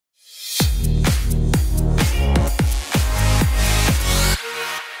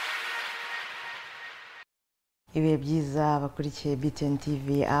Ibihe byiza bakurikiye BTN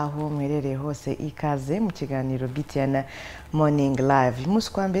TV aho mwerereye hose ikaze mu kiganiro BTN Morning Live.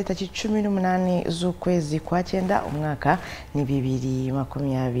 Umunsi kwa mbere tariki 18 z'ukwezi kwa 9 umwaka ni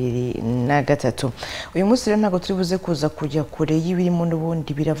 2023. Uyu munsi rero ntago turi buze kuza kujya kure y'ibirimo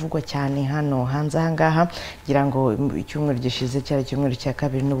n'ubundi biravugwa cyane hano hanze ahangaha ngira ngo icyumweru gishize cyari icyumweru cya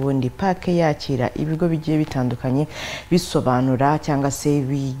kabiri n'ubundi PAC yakira ibigo bigiye bitandukanye bisobanura cyangwa se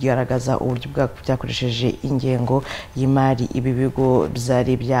bigaragaza uburyo bwakoresheje ingengo y'imari ibi bigo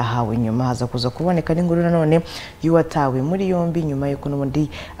byari byahawe nyuma haza kuza kuboneka n'inkuru nanone y'uwatawe muri yombi nyuma y'uko n'ubundi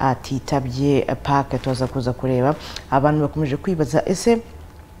atitabye PAC. Tuza kuza kureba abantu bakomeje kwibaza ese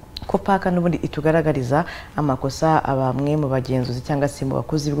ko PAC n'ubundi itugaragariza amakosa abamwe mu bagenzuzi cyangwa se mu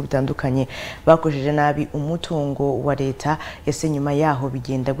bakozi b'ibigo bitandukanye bakoresheje nabi umutungo wa leta, ese nyuma yaho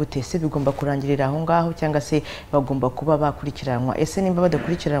bigenda gute? Se bigomba kurangirira aho ngaho cyangwa se bagomba kuba bakurikiranwa? Ese nimba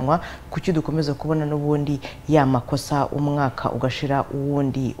badakurikiranwa kuki dukomeza kubona n'ubundi ya makosa umwaka ugashira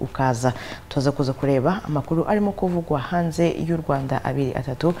uwundi ukaza? Tuza kuza kureba amakuru arimo kuvugwa hanze y'u Rwanda abiri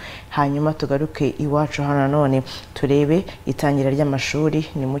atatu, hanyuma tugaruke iwacu hano none turebe itangira ry'amashuri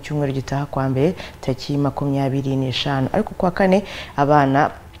ni mu cyumweru gitaha kwa mbere tariki 25, ariko kwa kane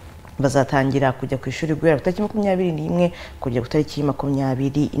abana bazatangira kujya ku ishuri guhera ku tariki 21 kujya ku tariki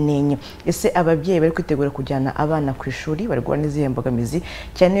 24. Ese ababyeyi bari kwitegura kujyana abana ku ishuri bari guhura n'izihe mbogamizi,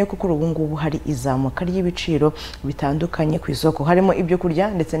 cyane yuko kuri ubu ngubu hari izamuka ry'ibiciro bitandukanye ku isoko, harimo ibyo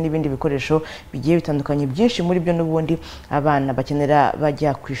kurya ndetse n'ibindi bikoresho bigiye bitandukanye, byinshi muri byo n'ubundi abana bakenera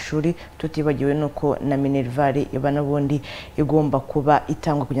bajya ku ishuri, tutibagiwe nuko na minervari iba n'ubundi igomba kuba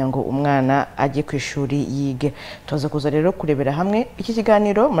itangwa kugira ngo umwana ajye ku ishuri yige. Tuza kuza rero kurebera hamwe iki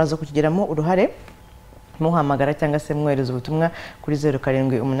kiganiro, muraza kukigeramo uruhare muhamagara cyangwa se mwohereza ubutumwa kuri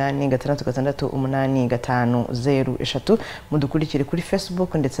 0786688503, mudukurikire kuri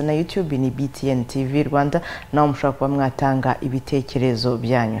Facebook ndetse na YouTube ni BTN TV Rwanda, naho mushobora kuba mwatanga ibitekerezo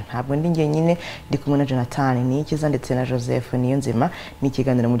byanyu. Ntabwo ndi nge nyine, ndi kumwe na Jonathan Nikiza ndetse na Joseph Niyonzima. Ni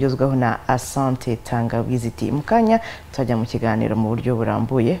ikiganiro mugezwaho na Asante Tangawiziti. Mukanya tujya mu kiganiro mu buryo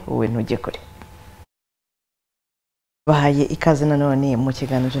burambuye, wowe ntujye kure. Bahaye ikaze nanone mu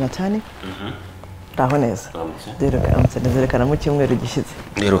kiganiro Jonathan. Raho neza. Derekana mu cyumweru gishize.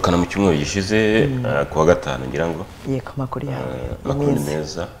 Derekana mu cyumweru gishize kuwa gatanu ngira ngo. Yego, makuru yawe. Makuru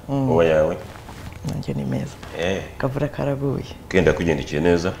meza. Wowe yawe? Nanjye ni meza. Kavura karaguye. Kenda kugendekeye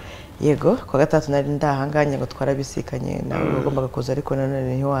neza. Yego, kuwa gatatu nari ndahanganye ngo twarabisikanye nawe ugombaga kuza, ariko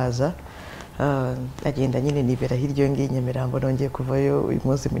nanone ntiwaza. Agenda nyine nibera hiryo ngiye Nyamirambo, nongeye kuvayo uyu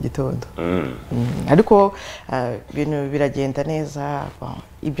munsi mu gitondo. Ariko ibintu biragenda neza,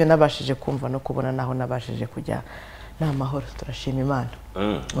 ibyo nabashije kumva no kubona naho nabashije kujya n'amahoro, turashima Imana.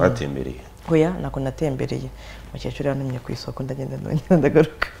 Watembereye? Oya, nako natembereye. Mukecuru yantumye ku isoko ndagenda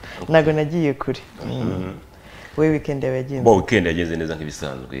ndagaruka, nago nagiye kure. We weekend yagenze? Bo weekend yagenze neza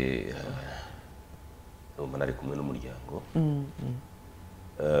nk'ibisanzwe. Nari kumwe n'umuryango.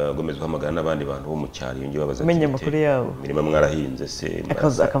 Gomeza guhamagara n'abandi bantu bo mu cyari yongiye babaza menye makuru yabo. Mirima mwarahinze se?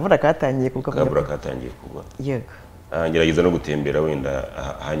 Akavura katangiye kugwa. Akavura katangiye kugwa. Yego. Ngerageza no gutembera wenda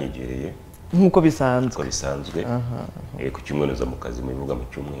hanyegereye nkuko bisanzwe. Ko bisanzwe. Ku cyumweru nza mu kazi, mubivuga mu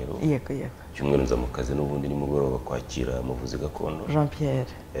cyumweru. Yego. Cyumweru nza mu kazi n'ubundi ni mugoroba kwakira muvuzi gakondo Jean Pierre.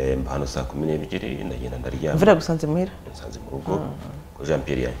 Hano saa 12 ndagenda ndaryama. Mvura gusanze muhira? Nsanze mu rugo. Ko Jean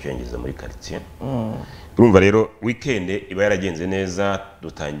Pierre yacyongeza muri quartier. Urumva rero weekend iba yaragenze neza.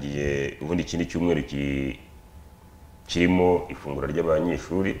 Dutangiye ubundi ikindi cyumweru kirimo ifungura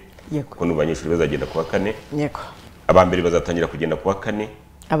ry'abanyeshuri. Ko n'abanyeshuri bazagenda kuwa kane. Yego. Abambere bazatangira kugenda kuwa kane,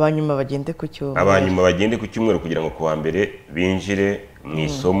 abanyuma bagende ku cyumweru. Abanyuma bagende ku cyumweru kugira ngo kuwa mbere binjire mu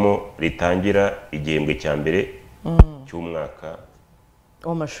isomo ritangira igihembwe cya mbere cy'umwaka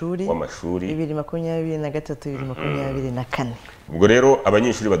w'amashuri 2023-2024. Ubwo rero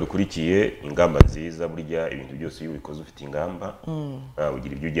abanyeshuri badukurikiye, ingamba nziza, burya ibintu byose iyo ubikoze ufite ingamba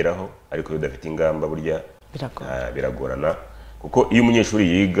ugira ibyo ugeraho, ariko iyo udafite ingamba burya biragorana, kuko iyo umunyeshuri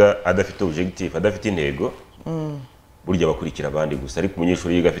yiga adafite objectif, adafite intego, burya bakurikira abandi gusa. Ariko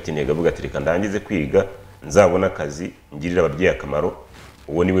umunyeshuri yiga afite intego, avuga ati reka ndangize kwiga nzabona akazi ngirira ababyeyi akamaro,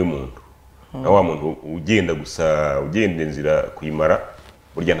 uwo niwe muntu. Na wa muntu ugenda gusa ugenda inzira kuyimara,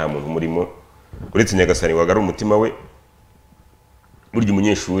 burya nta muntu murimo uretse Nyagasani wagara umutima we. Burya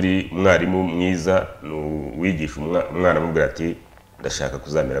umunyeshuri, umwarimu mwiza wigisha umwana amubwira ati ndashaka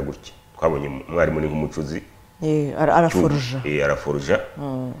kuzamera gutya. Twabonye umwarimu ni nk'umucuzi, araforja.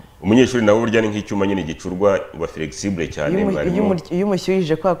 Umunyeshuri nawe burya ni nk'icyuma nyine gicurwa, uba flexible cyane. Iyo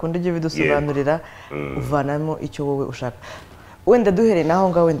umushyuhije kwa kundi ujye bidusobanurira uvanamo icyo wowe ushaka. wenda duhere naho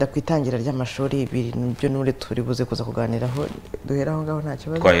ngaho wenda kwitangira ry'amashuri ibintu byo nure turi buze kuza kuganiraho duhera aho ngaho nta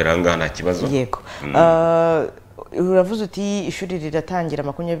kibazo twahera ngaho nta kibazo yego uravuze uti ishuri riratangira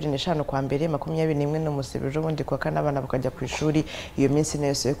 25 kwa mbere 21 no musebejo bundi kwa kana abana bakajya ku ishuri iyo minsi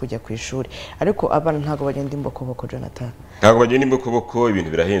nese yo kujya ku ishuri ariko abana ntago bagenda imbokoboko Jonathan ntago bagenda imbokoboko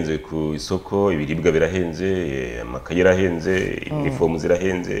ibintu birahenze ku isoko ibiribwa birahenze amakaye yarahenze uniform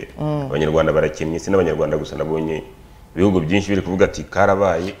zirahenze abanyarwanda barakemye si n'abanyarwanda gusa nabonye ibihugu byinshi biri kuvuga ati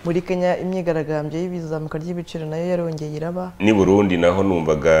karabaye muri Kenya imyigaragambyo y'ibizamuka ry'ibiciro nayo yarongeye iraba ni Burundi naho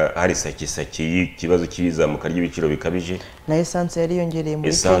numvaga hari saki y'ikibazo cy'ibizamuka ry'ibiciro bikabije na essence yariyongereye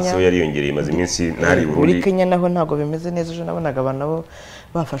muri Kenya essence yariyongereye maze iminsi ntari Burundi muri Kenya naho ntago bimeze neza ejo nabonaga abantu bo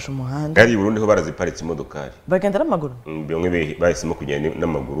bafashe umuhanda ari Burundi ho baraziparitse imodokari bagenda n'amaguru bimwe bahisemo kugenda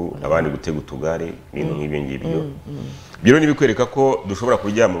n'amaguru abandi gutega utugare ibintu nk'ibyo ngibyo biro nibikwereka ko dushobora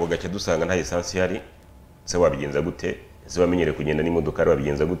kuryama bugacya dusanga nta essence yari se wabigenza gute se bamenyere kugenda n'imodoka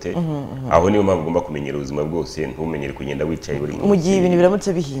wabigenza gute aho niyo mpamvu ugomba kumenyera ubuzima bwose ntumenyere kugenda wicaye buri mu gihe ibintu biramutse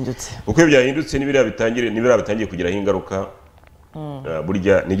bihindutse uko byahindutse nibira bitangiye kugiraho ingaruka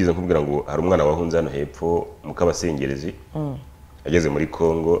burya nigeze nkubwira ngo hari umwana wahunze hano hepfo mu kabasengerezi ageze muri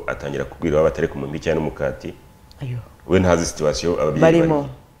Kongo atangira kubwira abatari ku mumbi cyane n'umukati we ntazi situation ababyeyi barimo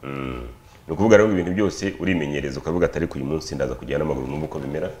no kuvuga rero ibintu byose urimenyereza ukavuga atari ku munsi ndaza kujyana n'amaguru n'uko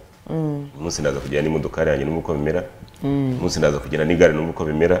bimera umunsi ndaza kujyana n'imodoka yanjye n'uko bimera umunsi ndaza kujyana n'igare n'uko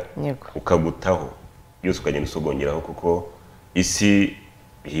bimera ukagutaho byose ukagenda usogongeraho kuko isi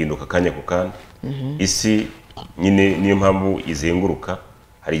ihinduka kanya ku kandi isi nyine niyo mpamvu izenguruka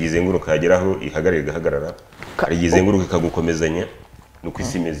hari izenguruka yageraho ihagarara igahagarara hari izenguruka ikagukomezanya nuko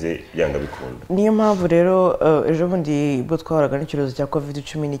isi imeze yanga bikunda niyo mpamvu rero ejo bundi bwo twaharaga n'ikibazo cya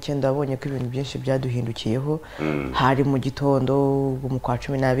COVID-19 abonye ko ibintu byinshi byaduhindukiyeho hari mu gitondo mu kwa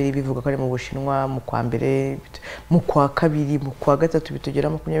 12 bivuga ko ari mu Bushinwa mu kwa mbere mu kwa kabiri mu kwa gatatu bitugera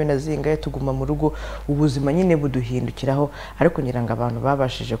 20 na zingaye tuguma mu rugo ubuzima nyine buduhindukiraho ariko ngira ngo abantu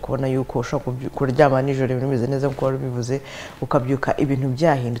babashije kubona yuko ushaka kuryama nijoro ibintu bimeze neza nkuko wari bivuze ukabyuka ibintu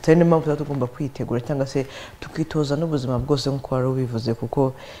byahindutse niyo mpamvu tugomba kwitegura cyangwa se tukitoza n'ubuzima bwose nkuko wari bivuze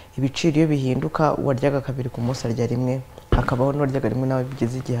kuko ibiciro iyo bihinduka waryaga kabiri ku munsi arya rimwe hakabaho n'uryaga rimwe nawe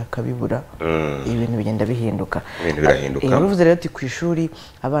bigeze igihe akabibura ibintu bigenda bihinduka ibintu birahinduka uruvuze rero ati ku ishuri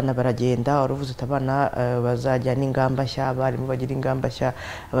abana baragenda uruvuze ati abana bazajya n'ingamba nshya abarimu bagira ingamba nshya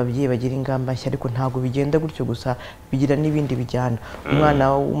ababyeyi bagira ingamba nshya ariko ntago bigenda gutyo gusa bigira n'ibindi bijyana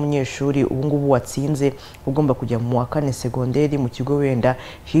umwana w'umunyeshuri ubu ngubu watsinze ugomba kujya mu wa 4 segonderi mu kigo wenda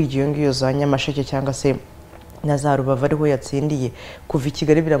hirya iyo ngiyo za Nyamasheke cyangwa se na za Rubavu ariho yatsindiye kuva i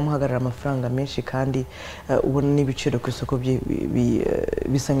Kigali biramuhagarara amafaranga menshi kandi ubona n'ibiciro ku isoko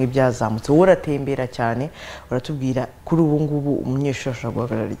bisa nk'ibyazamutse wowe uratembera cyane uratubwira kuri ubu ngubu umunyeshuri ashobora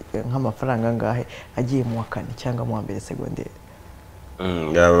guhagarara nk'amafaranga angahe agiye mu wa 4 cyangwa mu wa 1 segonderi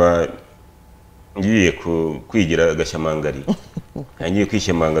yaba ngiye kwigira agashyamangari ngiye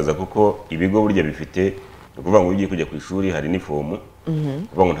kwishemangaza kuko ibigo burya bifite ukuvuga ngo ugiye kujya ku ishuri hari nifomu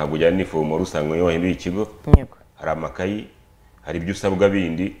kuvuga ngo ntabwo ujyana nifomu rusangwe yo wahinduye ikigo hari amakayi hari ibyo usabwa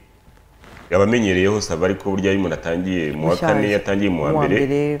bindi yabamenyereyeho saba ariko burya umuntu atangiye mu wa 4 yatangiye mu wa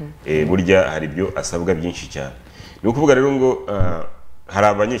 1 burya hari ibyo asabwa byinshi cyane ni ukuvuga rero ngo hari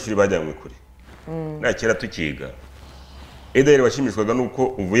abanyeshuri bajyanywe kure nta kera tukiga edere bashimishwaga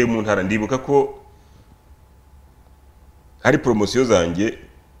nuko uvuye mu ntara ndibuka ko hari promosiyo zanjye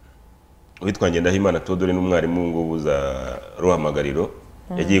witwa Ngendahimana Todore n'umwarimu ngubu za Ruhamagariro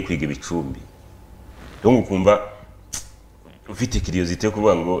yagiye kwiga ibicumbi donc ukumva ufite curiosité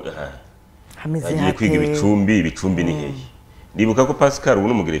kuvuga ngo yagiye kwiga ibicumbi ni hehe ndibuka ko Pascal ubu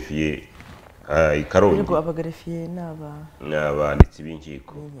n'umugerefiye ikarongi yego abagerefiye n'abanditsi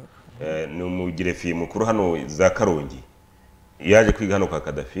b'inkiko ni umugerefiye mukuru hano za Karongi yaje kwiga hano kwa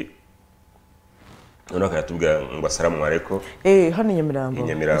Kadafi none akatubwira ngo assalamu alaykum hano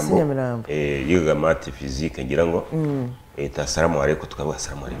Nyamirambo yiga mate physique ngira ngo assalamu alaykum tukavuga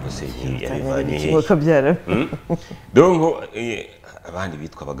assalamu alaykum se yabivanye he donc abandi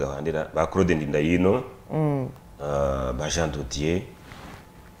bitwa bagahandira ba Claude Ndindayino ba Jean Dotier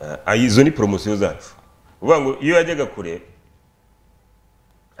izo ni promotion zacu uvuga ngo iyo yajyaga kure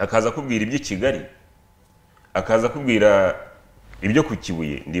akaza kubwira ibyo Kigali akaza kubwira ibyo ku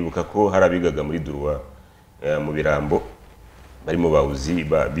Kibuye ndibuka ko harabigaga muri Durwa mu Birambo barimo bawuzi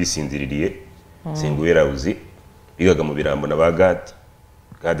bisinziririye Senguwera uzi bigaga mu Birambo na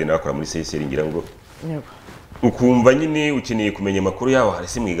Gadi nakora muri CSR ngira ngo ukumva nyine ukeneye kumenya amakuru yaho hari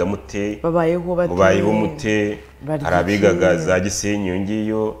simwiga mute mubayeho mute harabigaga za Gisenyi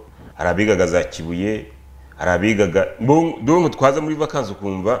ngiyo harabigaga za Kibuye harabigaga donc twaza muri vacances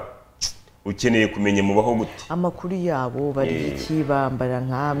ukumva ukeneye kumenya mubaho gute. Amakuru yabo bari iki, bambara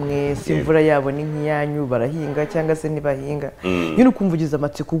nkamwe, si imvura yabo ni nk'iyanyu, barahinga cyangwa se ntibahinga. Nyine ukumva ugize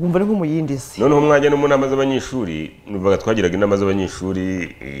amatsiko, ukumva ari nko mu yindi si. Noneho mwajya no mu nama z'abanyeshuri, nuvuga twagiraga inama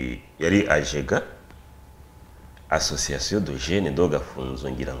z'abanyeshuri, yari ajega, association de jeunes do Gafunzo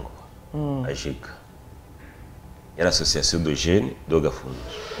ngira ngo. Ajega yari association de jeunes do Gafunzo.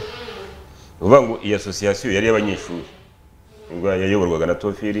 Uvuga ngo iyi association yari y'abanyeshuri, ubwo yayoborwaga na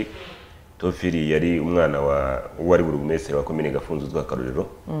Tofiri yari umwana wari burugumestre wa komine Gafunzo uzwa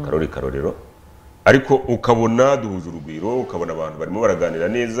Karorero, ariko ukabona duhuje urugwiro, ukabona abantu barimo baraganira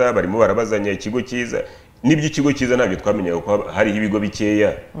neza, barimo barabazanya ikigo cyiza. Nibyo ikigo cyiza ntabyo twamenyaga ko hari ibigo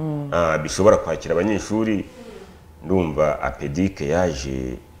bikeya bishobora kwakira abanyeshuri. Ndumva apedike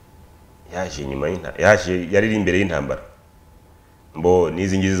yaje nyuma yari imbere y'intambara, mbo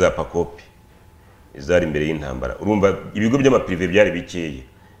nizi ngizi za pakopi izari imbere y'intambara. Urumva ibigo by'amaprive byari bikeya,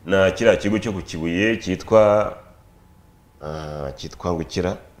 na kiriya kigo cyo ku Kibuye cyitwa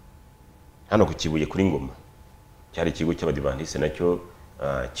ngukira hano ku Kibuye kuri Ngoma, cyari ikigo cy'abadivantiste nacyo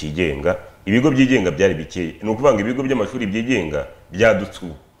kigenga. Ibigo byigenga byari bikeya, ni ukuvuga ngo ibigo by'amashuri byigenga byadutse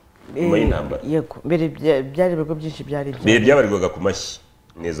nyuma y'intambara. Yego, mbere byari ibigo byinshi byabarirwaga ku mashyi.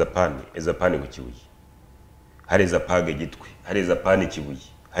 Neza pani ku Kibuye, hari Ezapage Gitwe, hari Ezapani Kibuye,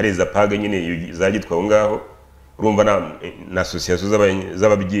 hari Ezapage nyine za Gitwe aho ngaho. Urumva na association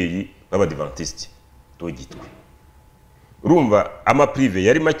z'ababyeyi b'abadivantiste do Gitwe. Urumva amaprive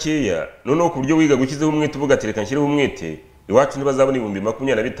yari makeya, noneho ku buryo wiga gukizeho umwete uvuga ati reka nshyireho umwete, iwacu ntibazabona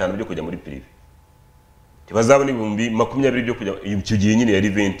 25,000 byo kujya muri prive, ntibazabona 20,000 byo kujya. Icyo gihe nyine yari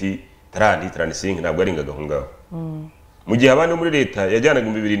 20 35 ntabwo ari ngaho ngaho. Mu gihe abana muri leta yajyanaga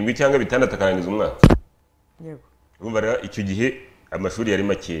 7 cyangwa 6 akarangiza umwaka. Yego, urumva rero icyo gihe amashuri yari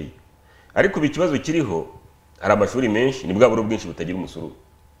makeya, ariko ikibazo kiriho hari amashuri menshi, ni bwaburo bwinshi butagira umusuru.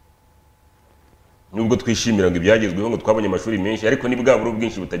 Nubwo twishimira ngo ibyagezweho ngo twabonye amashuri menshi, ariko ni bwaburo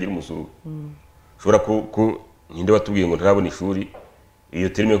bwinshi butagira umusuru. Ushobora ko ninde watubwiye ngo ntarabona ishuri, iyo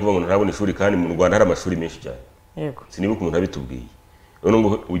terime kuvuga ngo ntarabona ishuri, kandi mu Rwanda hari amashuri menshi cyane. Yego, sinibuka umuntu abitubwiye. None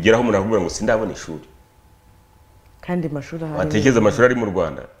ngo ugeraho umuntu akubwira ngo sindabona ishuri, kandi amashuri ahari, watekereza amashuri ari mu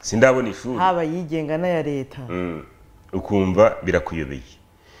Rwanda sindabona ishuri, haba yigenga n'aya leta. Ukumva birakuyobeye.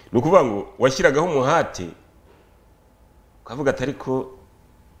 Ni ukuvuga ngo washyiragaho umuhate, ukavuga ati ariko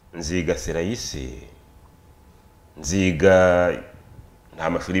nziga serayise, nziga nta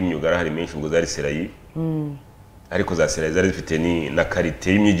mashuri y'imyuga arahari menshi ngo zari serayi, ariko za serayi zari zifite na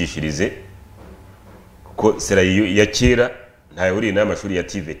karite y'imyigishirize, kuko serayi ya kera ntayahuriye n'amashuri ya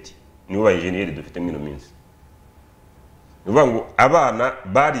TVET nibo ba engineer dufite mwino minsi. Ni ukuvuga ngo abana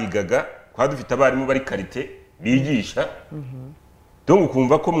barigaga kwa dufite abarimu bari karite bigisha, donc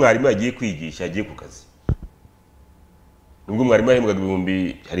ukumva ko mwarimu yagiye kwigisha, yagiye ku kazi. Nubwo mwarimu yahembwaga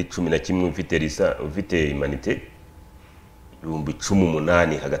 11,000 ufite risa, ufite humanité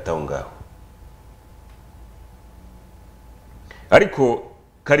 18,000 hagati aho ngaho. Ariko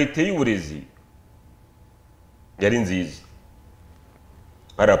karite y'uburezi yari nziza.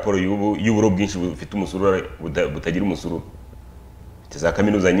 Raporo y'uburo bwinshi bufite umusuru butagira umusuru. Dufite za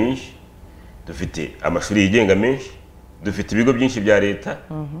kaminuza nyinshi, dufite amashuri yigenga menshi, dufite ibigo byinshi bya leta,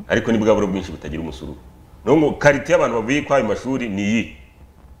 ariko ni bwaburo bwinshi butagira umusuru. Nongo karite y'abantu bavuye kwa ayo mashuri ni iyi.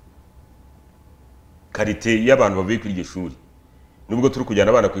 Karite y'abantu bavuye kuri iryo shuri. Nubwo turi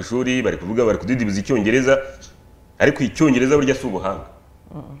kujyana abana ku ishuri bari kuvuga, bari kudidibiza icyongereza, ariko icyongereza burya si ubuhanga.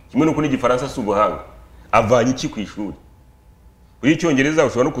 Kimwe nuko n'igifaransa si ubuhanga. Avanye iki ku ishuri? Uri icyongereza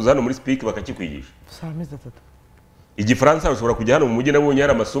ushobora no kuza hano muri speak bakakikwigisha. Sameza tatu. Igifaransa ushobora kujya hano mu mujyi nabonye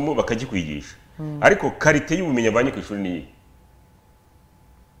hari amasomo bakakikwigisha. Ariko karite y'ubumenyi avanye ku ishuri ni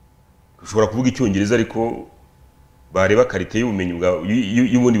ushobora kuvuga icyongereza ariko bareba karite y'ubumenyi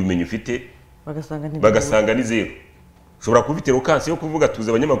y'ubundi bumenyi ufite bagasanga ni zero. Ushobora kuba ufite eloquence yo kuvuga, tuzi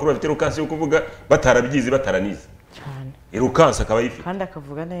abanyamakuru bafite eloquence yo kuvuga batarabyize bataranize cyane. Eloquence akaba yifite kandi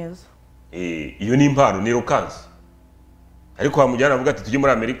akavuga neza. Iyo ni impano, ni eloquence. Ariko wamujyana avuga ati tujye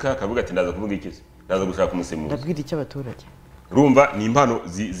muri Amerika, akavuga ati ndaza kuvuga iki, ndaza gushaka umusemuzi, ndabwira icyo abaturage. Urumva ni impano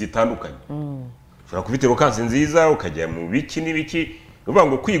zitandukanye. Ushobora kuba ufite eloquence nziza ukajya mu biki n'ibiki. Uvuga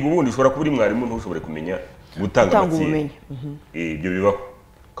ngo kwiga ubundi ushobora kuba uri mwarimu ntushobore kumenya gutanga amatsiri. Ibyo bibaho.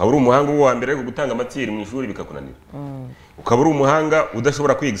 Ukaba uri umuhanga wa mbere ariko gutanga amatsiri mu ishuri bikakunanira. Ukaba uri umuhanga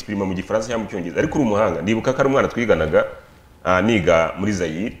udashobora kwiexprima mu gifaransa cyangwa mu cyongereza, ariko uri umuhanga. Ndibuka ko ari umwana twiganaga niga muri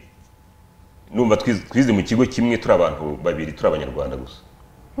Zaire. Numva twize mu kigo kimwe turi abantu babiri, turi abanyarwanda gusa.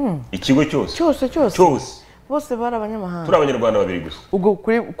 Ikigo cyose bose bari abanyamahanga, turi abanyarwanda babiri gusa. Ubwo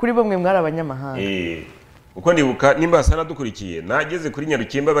kuri bamwe mwari abanyamahanga. Uko ndibuka nimba sana dukurikiye, nageze kuri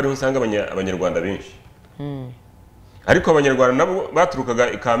Nyarukemba bariho nsanga abanyarwanda benshi. ariko abanyarwanda nabo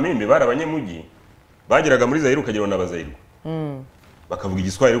baturukaga ikamimbe bari abanyamujyi bageraga muri Zaire ukagera n'abazayirwa bakavuga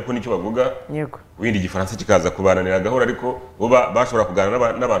igiswahili uko nicyo bavuga yego windi igifaransa kikaza kubananira gahora ariko bo bashobora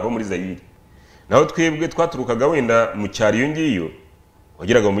kuganira n'abantu bo muri Zaire naho twebwe twaturukaga wenda mu cyari iyo ngiyo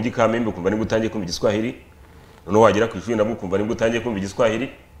wageraga mu mujyi kamembe ukumva nibwo utangiye kumva igiswahili none wagera ku ishuri nabwo ukumva nibwo utangiye kumva igiswahili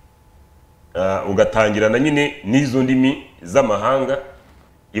ugatangirana nyine n'izo ndimi z'amahanga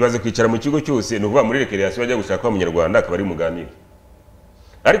ibaze kwicara mu kigo cyose no kuba muri recreation bajya gushaka umunyarwanda akaba ari muganira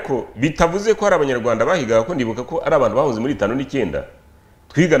ariko bitavuze ko hari abanyarwanda bahigaga ko ndibuka ko ari abantu bahoze muri 5 9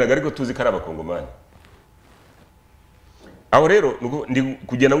 twiganaga ariko tuzi ko ari abakongomani aho rero ndi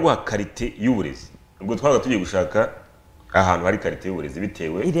kugenda ngo karite y'uburezi ubwo twaga tugiye gushaka ahantu hari karite y'uburezi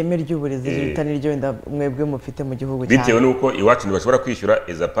bitewe ireme ry'uburezi ritani ryo wenda mwebwe mufite mu gihugu cyane bitewe nuko iwacu ntibashobora kwishyura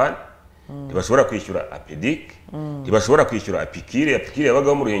ezapan ntibashobora kwishyura apedic ntibashobora kwishyura apikire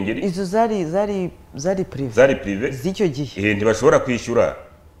yabagaho mu ruhengeri izo zari prive z'icyo gihe ntibashobora kwishyura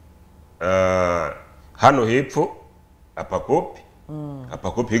hano hepfo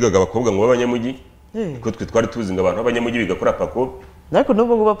apakopi higaga abakobwa ngo b'abanyamujyi kuko twe twari tuzi ngo abantu b'abanyamujyi biga kuri apakopi ariko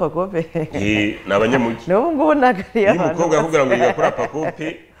n'ubu ngubu apakope ni abanyamujyi n'ubu ngubu nagari abantu umukobwa akubwira ngo yiga kuri apakopi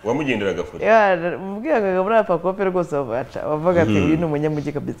wamugenderaga kure mubwiraga muri apakope rwose wavuga ati uyu ni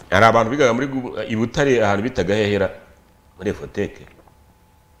umunyamujyi kabisa hari abantu bigaga muri i Butare ahantu bitaga hehera muri efoteke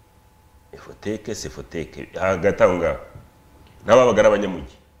hagati aho ngaho nabo babaga ari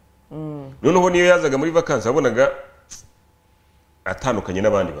abanyamujyi noneho niyo yazaga muri vakansi wabonaga atandukanye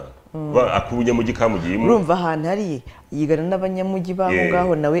n'abandi bantu akubunyamujyi kamugiyemo urumva ahantu hari yigana n'abanyamujyi baho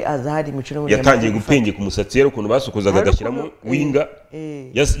ngaho nawe aza hari imico n'ubunyamujyi yatangiye gupengeka umusatsi rero ukuntu basukuzaga agashyiramo winga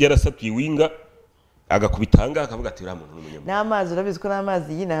yarasatuye winga agakubitanga akavuga ati uriya muntu n'umunyamujyi n'amazi urabizi ko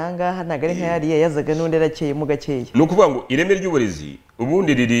n'amazi yine aha ngaha ntabwo ari nk'ayariya yazaga n'undi arakeyemo gakeya ni ukuvuga ngo ireme ry'uburezi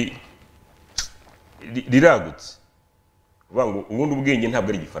ubundi riragutse uvuga ngo ubundi ubwenge ntabwo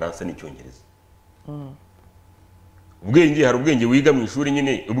ari igifaransa n'icyongereza ubwenge hari ubwenge wiga mu ishuri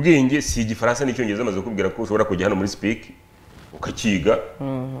nyine ubwenge si igifaransa n'icyongereza amaze kukubwira ko ushobora kujya hano muri speak ukakiga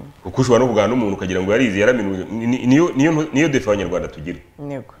kuko ushobora no kuganira n'umuntu ukagira ngo yarize yaraminuye niyo defa abanyarwanda tugira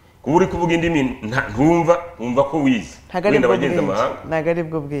kuba uri kuvuga indimi ntumva ko wize wenda bagenze amahanga ntabwo ari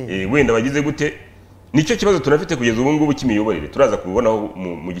bwo bwenge wenda bagize gute nicyo kibazo tunafite kugeza ubu ngubu cy'imiyoborere turaza kubibonaho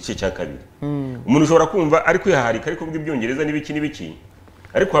mu gice cya kabiri umuntu ushobora kumva ari kwihaharika ari kuvuga ibyongereza n'ibiki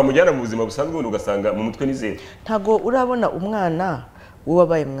ariko wamujyana mu buzima busanzwe ubundi ugasanga mu mutwe ni zero ntabwo urabona umwana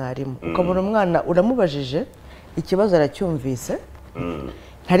wabaye mwarimu ukabona umwana uramubajije ikibazo aracyumvise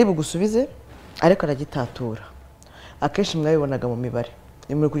ntari bugusubize ariko aragitatura akenshi mwabibonaga mu mibare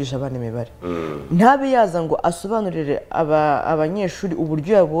iyo muri kwigisha abana imibare ntabe yaza ngo asobanurire abanyeshuri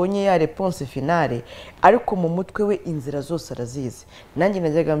uburyo yabonye ya reponse finale ariko mu mutwe we inzira zose arazizi nanjye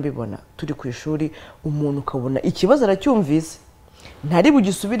najyaga mbibona turi ku ishuri umuntu ukabona ikibazo aracyumvise ntari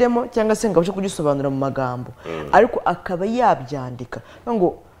bugisubiremo cyangwa se ngo abashe kugisobanura mu magambo ariko akaba yabyandika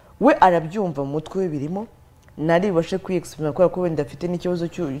ngo we arabyumva mu mutwe we birimo nari bubashe kwiyexprima kubera ko wenda afite n'ikibazo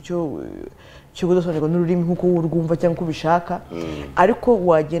cyo kudasobanurwa n'ururimi nk'uko urwumva cyangwa uko ubishaka ariko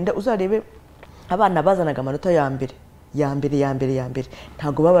wagenda uzarebe abana bazanaga amanota ya mbere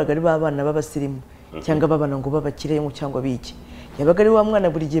ntabwo babaga ari babana b'abasirimu cyangwa babana ngo babakire cyangwa biki yabaga ari wa mwana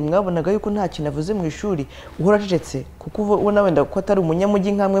buri gihe mwabonaga yuko nta kintu avuze mu ishuri uhora acecetse kuko ubona wenda ko atari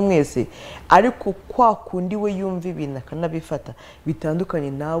umunyamujyi nk'amwe mwese ariko kwa kundi we yumva ibintu akanabifata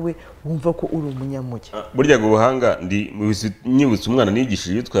bitandukanye nawe wumva ko uri umunyamujyi burya ngo ubuhanga nyibutse umwana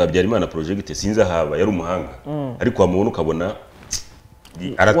nigishije yitwa Habyarimana project sinzi ahaba yari umuhanga ariko wamubona ukabona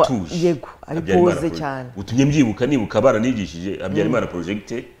aratuje yego aripoze cyane utumye nibuka abana nigishije Habyarimana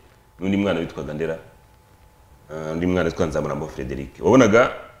project n'undi mwana witwaga Ndera undi mwana witwa Nzamurambo Frederic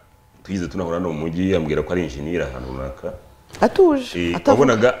wabonaga tugize tunahura no mu mujyi yambwira ko ari engineer ahantu runaka atuje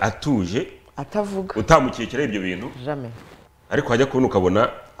wabonaga atuje atavuga utamukekera ibyo bintu jamais ariko hajya kubona ukabona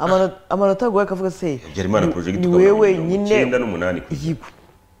amanota aguye akavuga se Habyarimana project ni wewe nyine 9 yego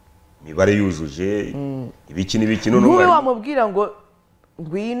imibare yujuje ibiki n'ibiki none wamubwira ngo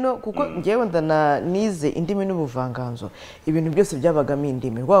ngwino kuko ngewe nize indimi n'ubuvanganzo ibintu byose byabagamo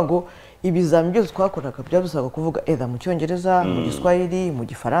indimi rwa ngo ibizami byose twakoraga byadusaba kuvuga mu cyongereza mu giswahili mu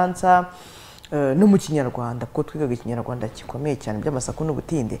gifaransa no mu kinyarwanda kuko twigaga ikinyarwanda gikomeye cyane by'amasaku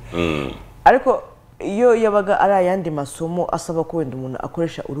n'ubutinde ariko iyo yabaga ari ayandi masomo asaba ko wenda umuntu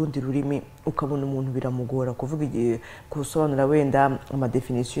akoresha urundi rurimi ukabona umuntu biramugora kuvuga igihe gusobanura wenda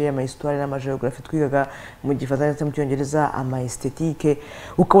amadefinisiyo y'amahistoire n'amageography twigaga mu gifaransa mu cyongereza amaestetike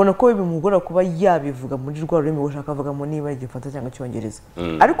ukabona ko bimugora kuba yabivuga muri rwa rurimi ushaka avugamo niba igifaransa cyangwa icyongereza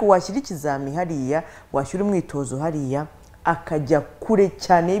ariko washyira ikizami hariya washyira umwitozo hariya akajya kure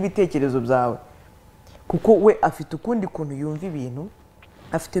cyane y'ibitekerezo byawe kuko we afite ukundi kuntu yumva ibintu,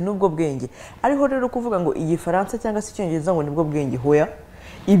 afite n'ubwo bwenge. Ariho rero kuvuga ngo igifaransa cyangwa se icyongereza ngo nibwo bwenge, hoya,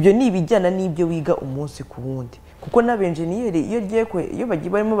 ibyo ni ibijyana n'ibyo wiga umunsi ku wundi, kuko n'abenjeniyeri iyo bagiye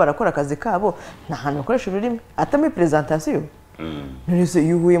barimo barakora akazi kabo nta hantu bakoresha ururimi atari muri presentation. None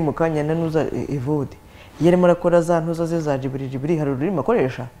iyo uhuye mu kanya na nuza Evode iyo arimo arakora za ntuza ze za jibiri hari ururimi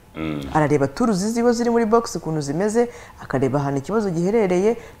akoresha, arareba turuzi ziba ziri muri box ukuntu zimeze, akareba ahantu ikibazo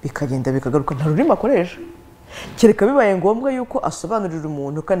giherereye, bikagenda bikagaruka, nta rurimi akoresha. Kereka bibaye ngombwa yuko asobanurira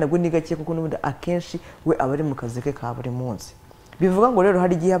umuntu, kandi nabwo ni gake kuko n'ubundi akenshi we aba ari mu kazi ke ka buri munsi. Bivuga ngo rero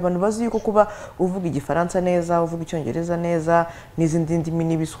hari igihe abantu bazi yuko kuba uvuga igifaransa neza, uvuga icyongereza neza, n'izindi ndimi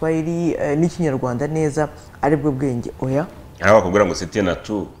n'ibiswahili n'ikinyarwanda neza aribwo bwenge, oya. Aho bakubwira ngo c'était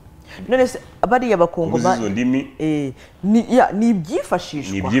nature. None se bariya bakongoma izo ndimi ni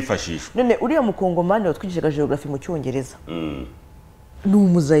ibyifashishwa. None uriya mukongomani watwigishaga geography mu cyongereza ni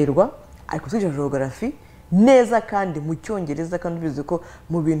umuzayirwa ariko twigisha geography neza kandi mu cyongereza, kandi ubizi ko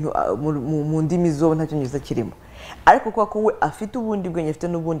mu bintu mu ndimi zo nta cyongereza kirimo, ariko kuko we afite ubundi bwenge, afite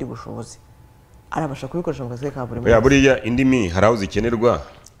n'ubundi bushobozi, arabasha kubikoresha mu kazi ka buri munsi. Buriya indimi hari aho zikenerwa,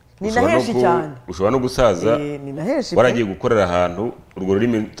 ni nahenshi cyane, ushobora no gusaza waragiye gukorera ahantu urwo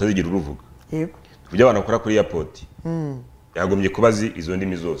rurimi utazigira uruvuga. Yego, ibyo abantu bakora kuri airport yagombye kuba azi izo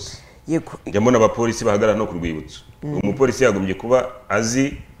ndimi zose. Yego, njya mbona abapolisi bahagarara no ku rwibutso, umupolisi yagombye kuba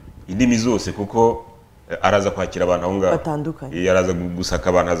azi indimi zose kuko araza kwakira abantu aho ngaho batandukanye, yaraza gusaka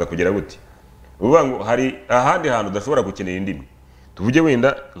abantu, aza kugera gute. Uvuga ngo hari ahandi hantu udashobora gukenera indimi, tuvuge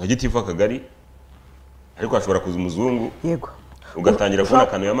wenda nka gitifu akagari, ariko hashobora kuza umuzungu. Yego, ugatangira kubona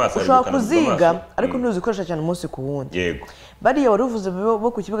akantu y'amaso, ushobora kuziga ariko ntuzikoresha cyane umunsi ku wundi. Yego, bariya waruvuze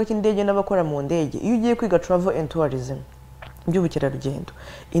bo ku kibuga cy'indege n'abakora mu ndege, iyo ugiye kwiga travel and tourism by'ubukerarugendo,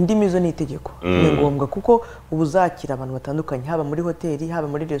 indimi zo ni itegeko, ni ngombwa kuko ubu uzakira abantu batandukanye, haba muri hoteli, haba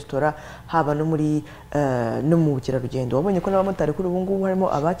muri resitora, haba no mu bukerarugendo. Wabonye ko n'abamotari kuri ubu ngubu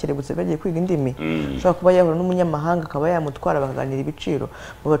harimo abakerebutse bagiye kwiga indimi, ushobora kuba yahura n'umunyamahanga akaba yamutwara bakaganira ibiciro.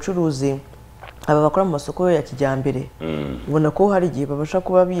 Mu bacuruzi, aba bakora mu masoko ya kijyambere, ubona ko hari igihe babasha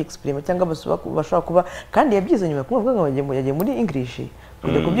kuba bi-experiment cyangwa bashobora kuba kandi yabyize nyuma kumva ngo yagiye muri English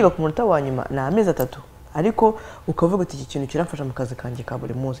kujya kubyiga ku munota wa nyuma na amezi 3, ariko ukavuga ati iki kintu kirafasha mu kazi kanjye ka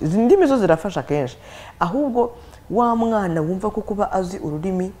buri munsi. Izi ndimi zo zirafasha kenshi, ahubwo wa mwana wumva ko kuba azi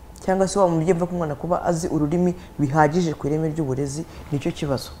ururimi cyangwa se wa mubyeyi wumva ko umwana kuba azi ururimi bihagije ku ireme ry'uburezi nicyo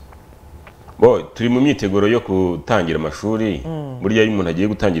kibazo. Turi mu myiteguro yo gutangira amashuri. Burya iyo umuntu agiye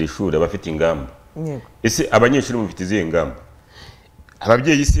gutangira ishuri aba afite ingamba. Ese abanyeshuri mufite izihe ngamba?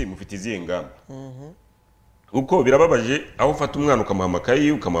 Ababyeyi se mufite izihe ngamba? Uko birababaje aho ufata umwana ukamuha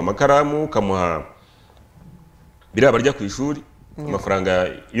amakayi, ukamuha amakaramu, ukamuha biriya barya ku ishuri, amafaranga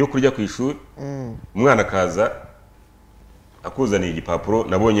yo kurya ku ishuri, umwana akaza akuzaniye igipapuro,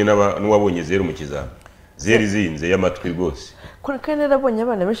 nabonye n'uwabonye 0 mu kizami, 0 izinze y'amatwi rwose. Kandi narabonye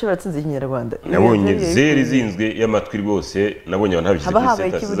abana benshi baratsinze ikinyarwanda, nabonye 0 izinzwe y'amatwi rwose, nabonye abantu habishyize kuri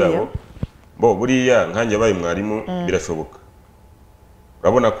status zabo. Buriya nkanjye abaye mwarimu birashoboka.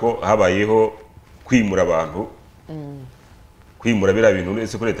 Urabona ko habayeho kwimura abantu, kwimura biriya bintu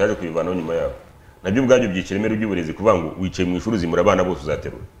ese ko leta yaje kubivanaho nyuma yaho. Nabyo ubwabyo byikiremera by'uburezi kuvuga ngo wicaye mu ishuri uzimura abana bose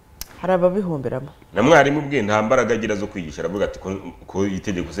uzaterura. Hari ababihomberamo. Na mwarimu bwe nta mbaraga agira zo kwigisha, aravuga ati ko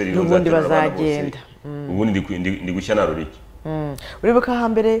itegeko se rino ubundi bazagenda. Ubundi ndi gushya naruriki. Uribuka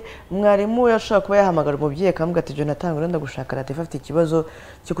hambere mwarimu yashaka kuba yahamagara umubyeyi akamuga ati Jonathan urenda gushaka Latifa afite ikibazo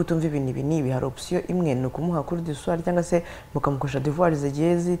cyo kutumva ibintu ibi hari option imwe no kumuha kuri disuari cyangwa se mukamukoresha devoir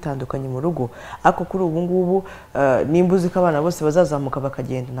zigiye zitandukanye mu rugo. Ako kuri ubu ngubu nimbuzi ko abana bose bazazamuka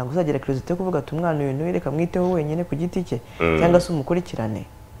bakagenda, ntabwo uzagira curiosity yo kuvuga ati umwana uyu nwereka mwiteho wenyine ku giti cye cyangwa se umukurikirane.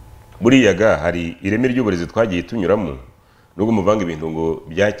 Buriya ga hari ireme ry'uburezi twagiye tunyuramo, nubwo muvanga ibintu ngo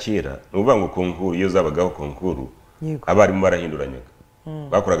bya kera, nuvuga ngo konkuru iyo zabagaho konkuru abarimu barahinduranyaga,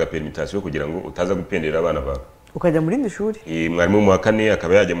 bakoraga permutation kugira ngo utaza gupendera abana bawe ukajya muri indi shuri. Mwarimu mu wa 4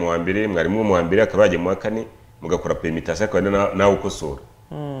 akaba yajya mu wa 2, mwarimu mu wa 2 akaba yajya mu wa 4, mugakora permutation akaba nawe ukosora.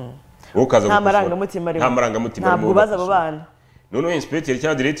 Ukaza nta marangamutima ntabwo baza abo bana. Noneho inspector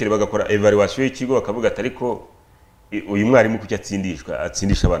cyangwa directeur bagakora evaluation y'ikigo bakavuga ati ariko uyu mwarimu kuki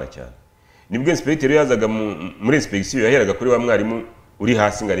atsindisha abana cyane. Nibwo inspector yazaga muri inspection yaheraga kuri wa mwarimu uri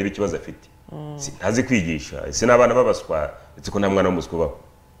hasi ngo arebe ikibazo afite. Ntazi kwigisha, ese n'abana babaswa ndetse ko nta mwana w'umuswa baho.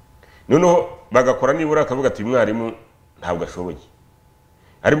 Noneho bagakora nibura akavuga ati uyu mwarimu ntabwo ashoboye.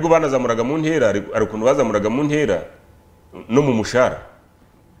 Aribwo banazamuraga mu ntera, ari ukuntu bazamuraga mu ntera no mu mushara.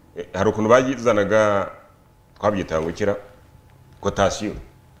 Hari ukuntu bagizanaga twabyitangukira cotation.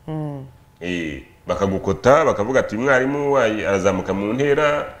 Bakagukota bakavuga ati uyu mwarimu arazamuka mu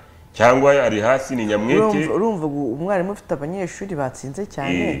ntera cyangwa ari hasi ni nyamwete. Urumva umwarimu ufite abanyeshuri batsinze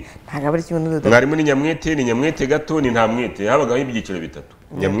cyane ntago ari kimwe n'udodo. Mwarimu ni nyamwete gato ni nta mwete, habagaho ibyiciro bitatu: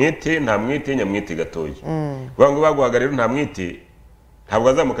 nyamwete, nta mwete, nyamwete gatoya. Bango baguhaga rero nta mwete ntabwo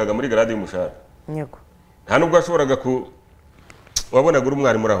azamukaga muri grade y'umushahara. Yego. Nta nubwo ashoboraga ku wabonaga uri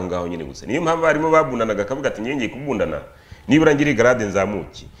umwarimu uraho ngaho nyine gusa. Niyo mpamvu barimo babundanaga akavuga ati ngiye kubundana nibura ngiri grade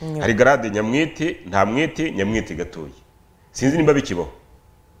nzamuki. Hari grade nyamwete, nta mwete, nyamwete gatoya. Sinzi nimba bikibaho.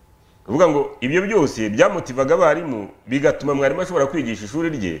 Uvuga ngo ibyo byose byamotivaga abarimu bigatuma mwarimu ashobora kwigisha ishuri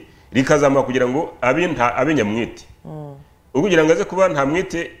rye rikazama kugira ngo abe nyamwete. Ukugira ngo aze kuba nta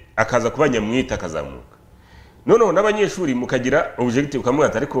mwete akaza kuba nyamwete akazamuka. Noneho n'abanyeshuri mukagira objective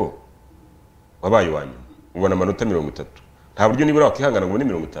ukamwata ariko wabaye wanyu ubona amanota 30. Nta buryo nibura wakihangana ngo ni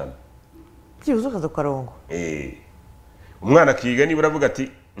 50. Kibuzo kaza karongo. Umwana akiga nibura avuga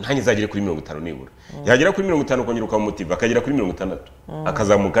ati ntanyi zagire kuri 50 nibura. Yagera kuri 50 kongera ukamumotiva akagera kuri 60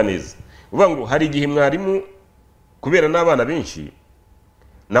 akazamuka neza. Uvuga ngo hari igihe mwarimu kubera n'abana benshi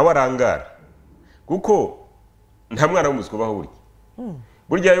nawe arangara. Kuko nta mwana w'umuswa baho burya.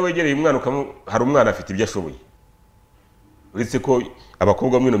 Burya iyo wegereye umwana hari umwana afite ibyo ashoboye. Uretse ko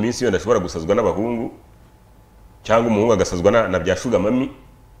abakobwa mu ino minsi yo ndashobora gusazwa n'abahungu cyangwa umuhungu agasazwa na byashuga mami,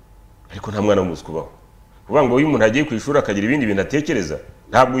 ariko nta mwana w'umuswa baho. Uvuga ngo uyu umuntu agiye ku ishuri akagira ibindi bintu atekereza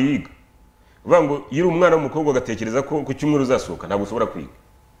ntabwo yiga. Uvuga ngo yiri umwana w'umukobwa agatekereza ko ku cyumweru uzasohoka ntabwo ushobora kwiga.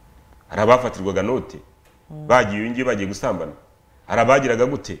 Hari abafatirwaga note bagiye yingiye bagiye gusambana. Hari abagiraga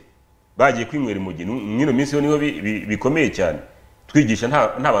gute bagiye kwinywera umugi. Mwino minsi yo niho bikomeye cyane. Twigisha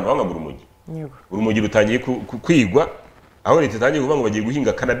nta bantu bangagura umugi. Urumogi rutangiye kwigwa aho leta itangiye kuvuga ngo bagiye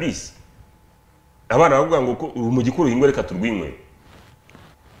guhinga cannabis. Abana bavuga ngo urumogi kuruhingwa reka turwinywera.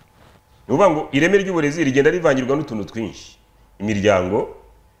 Nuvuga ngo ireme ry'uburezi rigenda rivangirwa n'utuntu twinshi. Imiryango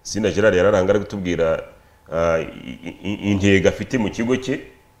Sina Gerard yararanga ari gutubwira intego afite mu kigo cye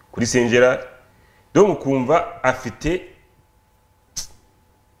kuri Saint Gerard. Donc kumva afite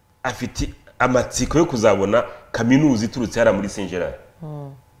amatsiko yo kuzabona kaminuza iturutse hara muri Saint Gerard.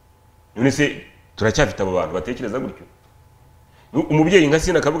 None se turacyafite abo bantu batekereza gutyo? Umubyeyi nka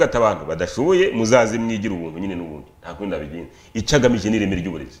Sina akavuga ati abantu badashoboye muzaze mwigira ubuntu nyine n'ubundi. Nta kundi abigenda. Icagamije n'ireme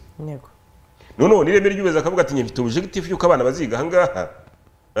ry'uburezi. Yego. None n'ireme ry'uburezi akavuga ati nyifite objective y'uko abana baziga hangaha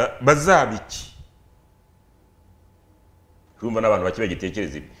bazabiki. Urumva n'abantu baki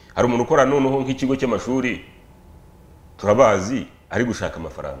bagitekereza ibi. Hari umuntu ukora noneho nk'ikigo cy'amashuri turabazi ari gushaka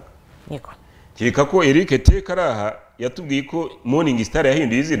amafaranga. Yego. Kireka ko Eric Tekaraha yatubwiye ko Morning Star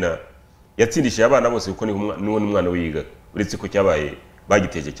yahinduye izina yatsindishije abana bose kuko ni umwana wiga. Uretse ko cyabaye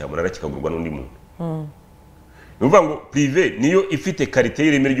bagiteje cyamunara kikagurwa n'undi muntu. Numva ngo privé niyo ifite qualité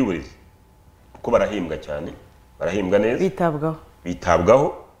y'ireme ry'uburezi. Kuko barahimbwa cyane, barahimbwa neza.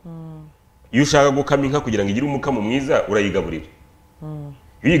 Bitabwaho. Iyo ushaka gukama inka kugira ngo igire umukamo mwiza urayigaburira.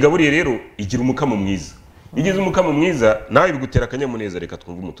 Iyo igaburiye rero igira umukamo mwiza. Igize umukamo mwiza nawe bigutera akanyamuneza. Reka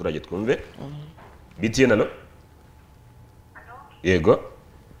twumve umuturage twumve. BTN no? Yego.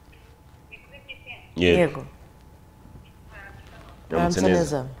 Yego. Yamutse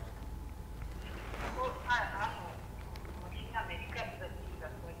neza.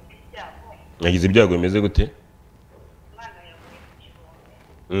 Yagize ibyago bimeze gute?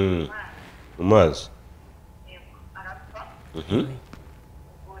 Mu mazi.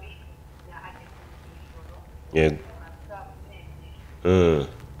 Yego.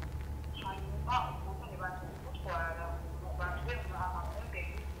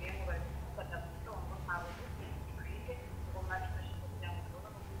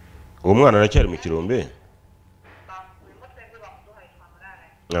 Uwo mwana aracyari mu kirombe?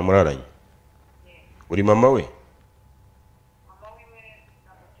 Namuraranye. Uri mama we?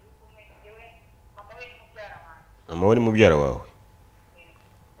 Mama we ni mubyara wawe.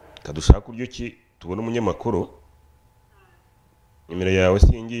 Kadushaka uryo ki tubona umunyamakuru. Nimero yawe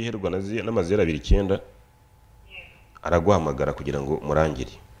singiye iherwa n'amazera 29 araguhamagara kugira ngo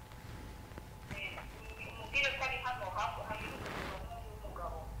murangire.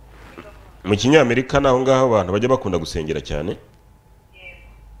 Mu Kinyamerika naho ngaho abantu bajya bakunda gusengera cyane.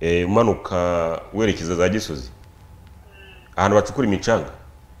 Umanuka werekeza za Gisozi. Ahantu bacukura imicanga.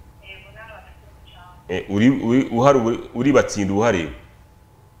 Uri batsinda uhareba.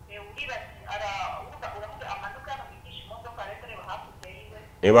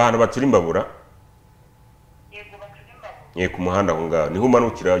 Ahantu bacura imbabura. Ku muhanda aho ngaho niho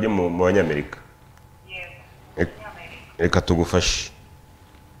umanukira ujya mu Banyamerika. Reka tugufashe.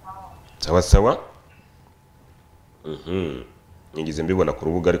 Sawa. Ngize mbibona ku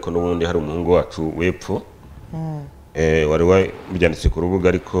rubuga ariko n'ubundi hari umuhungu wacu wepfo. Wari wabyanditse ku rubuga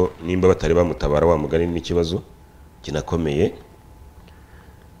ariko nimba batari bamutabara wa mugani n'ikibazo kinakomeye.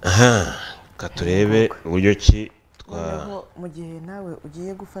 aha katurebe uburyo ki mu gihe nawe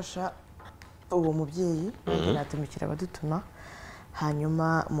ugiye gufasha uwo mubyeyi natumikira abadutuma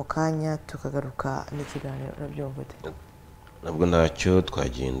hanyuma mu kanya tukagaruka n'ikiganiro urabyumva ute nabwo ntacyo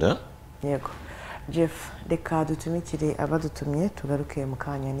twagenda yego Jeff reka dutumikire abadutumye tugaruke mu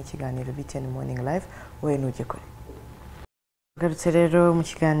kanya n'ikiganiro BTN Morning Live wowe ntujye kure garutse rero mu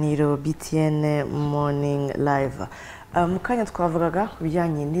kiganiro BTN Morning Live mu kanya twavugaga ku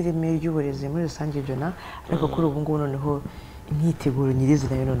bijyanye n'ireme ry'uburezi muri rusange Jona ariko kuri ubu ngubu noneho imyiteguro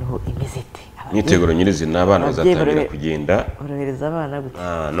nyirizina yo noneho imeze ite imyiteguro nyirizina abana bazatangira kugenda borohereza abana gute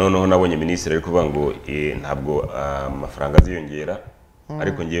noneho nabonye minisitiri ari kuvuga ngo ntabwo amafaranga aziyongera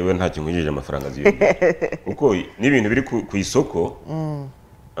ariko ngewe nta kintu nkujije amafaranga aziyongera kuko n'ibintu biri ku isoko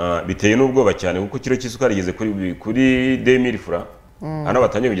biteye n'ubwoba cyane kuko kilo cy'isukari igeze kuri 2000 francs hano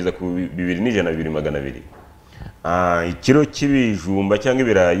batangiye kugeza ku 2100 2200 ikiro cy'ibijumba cyangwa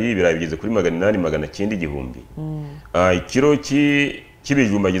ibirayi bigeze kuri 800 900 igihumbi ikiro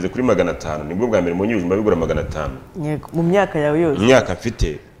cy'ibijumba ageze kuri 500 nibwo bwa mbere mu nyijumba bigura 500 yego mu myaka yawe yose imyaka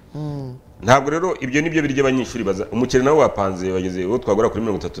mfite ntabwo rero ibyo nibyo birya abanyeshuri baza umuceri nawe wapanze bageze wo twagura kuri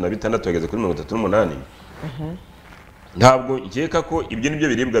 36 bageze kuri 38 ntabwo nkeka ko ibyo nibyo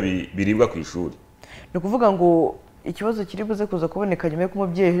biribwa ku ishuri ni ukuvuga ngo ikibazo kiri buze kuza kuboneka nyuma y'uko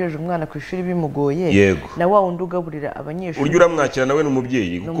umubyeyi yohereje umwana ku ishuri bimugoye na wa wundi ugaburira abanyeshuri uryo uramwakira nawe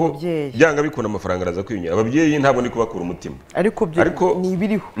n'umubyeyi kuko byanga bikunda amafaranga araza kwiyongera ababyeyi ntabwo ni kubakura umutima ariko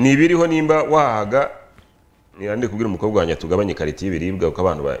nibiriho nimba wahaga nirande kubwira umukobwa wanjye tugabanye karite y'ibiribwa uko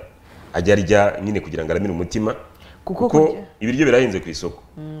abantu ajya arya nyine kugira ngo aramire umutima kuko ibiryo birahenze ku isoko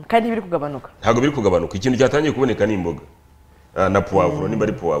kandi biri kugabanuka ntabwo biri kugabanuka ikintu cyatangiye kuboneka ni imboga na poivro nimba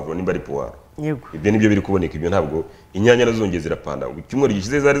ari poivro ibyo nibyo biri kuboneka ibyo ntabwo inyanya nazongeye zirapanda icyumweru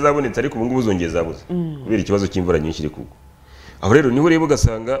gishize zari zabonetse ariko ubu ngubu zongeye zabuze kubera ikibazo cy'imvura nyinshi iri kugwa aho rero niho reba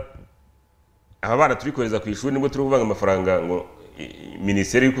ugasanga aba bana turi kohereza ku ishuri nibwo turi kuvanga amafaranga ngo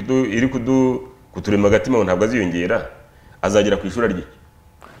minisiteri iri kuturema agatima ngo ntabwo aziyongera azagera ku ishuri arye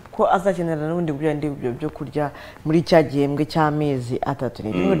ko azakenera n'ubundi byo kurya muri cya gihembwe cy'amezi 3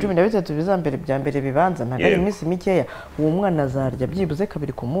 n'ibintu 13 bizambere bya mbere bibanza ntabwo ari iminsi mikeya uwo mwana azarya byibuze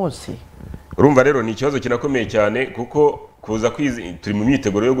kabiri ku munsi urumva rero ni ikibazo kinakomeye cyane kuko kuza turi mu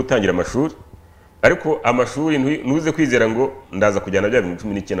myiteguro yo gutangira amashuri ariko amashuri ntuze kwizera ngo ndaza kujyana bya bintu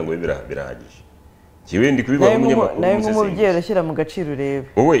 19 ngo birahagije kiwe ndi kubivuga nk'umunyamakuru nawe nk'umubyeyi arashyira mu gaciro urebe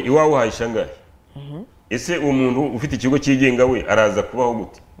wowe iwawe uhayishangaye ese umuntu ufite ikigo cyigenga we araza kubaho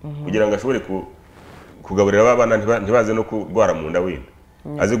gute kugira ngo ashobore kugaburira abana ntibaze no kurwara mu nda wenda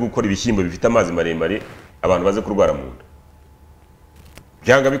aze gukora ibishyimbo bifite amazi maremare abantu baze kurwara mu nda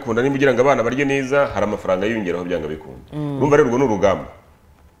byanga bikunda niba ugira ngo abana barye neza hari amafaranga yiyongeraho byanga bikunda urumva rero urwo ni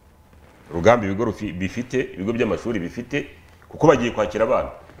urugamba ibigo bifite ibigo by'amashuri bifite kuko bagiye kwakira abana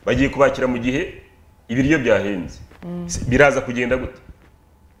bagiye kubakira mu gihe ibiryo byahenze biraza kugenda gute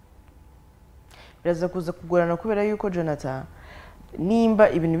biraza kuza kugorana kubera yuko Jonathan nimba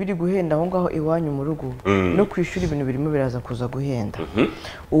ibintu biri guhenda aho ngaho iwanyu mu rugo no ku ishuri ibintu birimo biraza kuza guhenda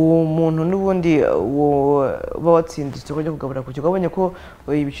uwo muntu n'ubundi uba watsinze isoko ryo kugabura ku kigo abonye ko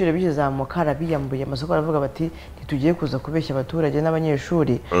ibiciro bikizamuka arabiyambuye amasoko aravuga bati ntitugiye kuza kubeshya abaturage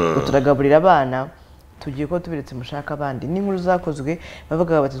n'abanyeshuri ngo turagaburira abana tugiye ko tubiretse mushaka abandi n'inkuru zakozwe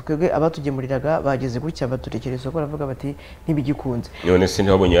bavuga bati twebwe abatugemuriraga bageze gutya baturekera isoko baravuga bati ntibigikunze none se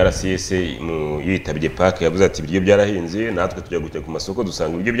ntibabonye RCS yitabye PAC yavuze ati ibiryo byarahenze natwe tujya gutya ku masoko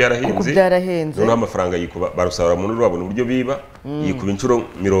dusanga ibiryo byarahenze noneho amafaranga yikuba barusabura mu rwabo n'uburyo biba yikuba inshuro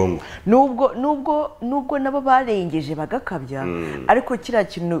 40 nubwo nabo barengeje bagakabya ariko kiriya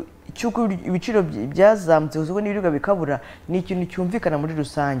kintu cyuko ibiciro byazamutse uzubwo n'ibiribwa bikabura ni ikintu cyumvikana muri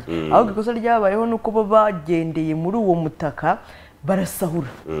rusange ahubwo ikosa ryabayeho nuko bo bagendeye muri uwo mutaka barasahura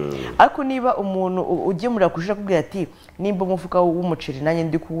ariko niba umuntu ugemura kushira kubwira ati nimba umufuka w'umuceri nanjye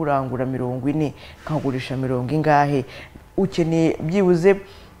ndi kuwurangura 40 nkagurisha 40 ingahe ukeneye byibuze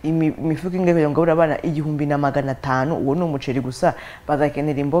imifuka ingahe kugira ngo abura abana 1500 uwo ni umuceri gusa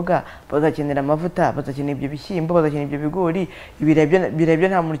bazakenera imboga bazakenera amavuta bazakenera ibyo bishyimbo bazakenera ibyo bigori birabyo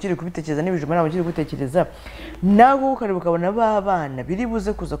nta muntu ukiri kubitekereza n'ibijumba nta muntu ukiri gutekereza naho ukareba ukabona babana biri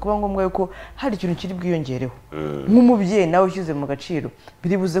buze kuza kuba ngombwa yuko hari ikintu kiri bwiyongereho nk'umubyeyi nawe ushyize mu gaciro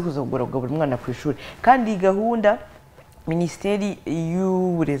biri buze kuza kugaburira umwana ku ishuri kandi gahunda minisiteri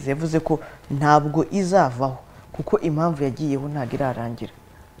y'uburezi yavuze ko ntabwo izavaho kuko impamvu yagiyeho ntabwo irarangira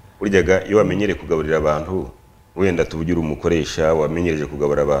buryaga iyo wamenyereye kugaburira abantu wenda tuvugira umukoresha wamenyereje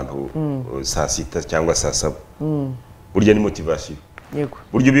kugaburira abantu saa 6 cyangwa saa 7 burya ni motivation yego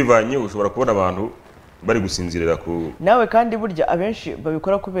burya bivanye ushobora kubona abantu bari gusinzirira ku nawe kandi burya abenshi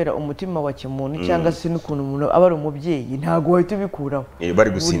babikora kubera umutima wa kimuntu cyangwa se n'ukuntu umuntu aba ari umubyeyi ntago wahita ubikuraho bari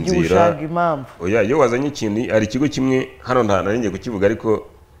gusinzira ushaka impamvu oya iyo wazanye ikintu hari ikigo kimwe hano ntaringiye kukivuga ariko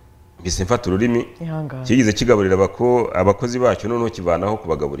mbise mfata ururimi kigize kigaburira abakozi bacyo noneho kivanaho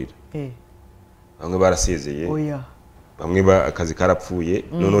kubagaburira bamwe barasezeye bamwe akazi karapfuye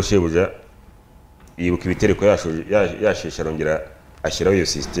noneho shebuja yibuka ibitereko yashesha arongera ashyiraho iyo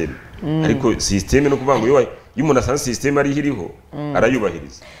systeme ariko systeme no kuvuga ngo iyo umuntu asanze systeme ari iriho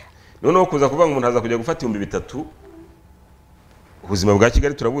arayubahiriza noneho kuza kuvuga ngo umuntu aza kujya gufata 3,000 ubuzima bwa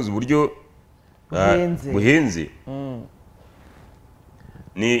Kigali turabuza uburyo buhenze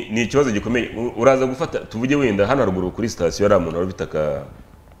ni ikibazo gikomeye uraza gufata tuvuge wenda hano haruguru kuri station ari umuntu wabitaka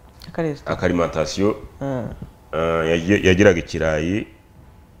akalimentation yagiraga ikirayi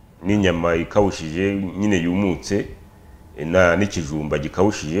n'inyama ikawushije nyine yumutse n'ikijumba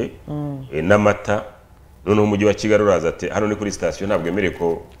gikawushije n'amata noneho umujyi wa Kigali uraza ati hano ni kuri station ntabwo emereye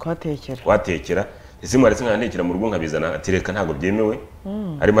ko kwatekera ese mwaretse nkantekera mu rugo nkabizana atireka ntabwo byemewe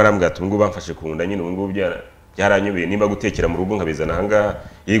arimo arambwira ati ngo bamfashe kunda nyine ngo byaranyobeye nimba gutekera mu rugo nkabizana ahangaha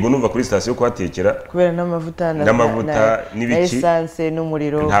yego numva kuri station kwatekera kubera n'amavuta n'ibiki essence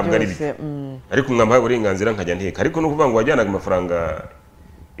n'umuriro byose ariko mwambaye uburenganzira nkajya nteka ariko no kuvuga ngo wajyanaga amafaranga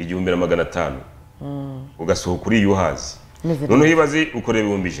 1,500 ugasohoka kuri iyo hazi noneho ibaze ukorera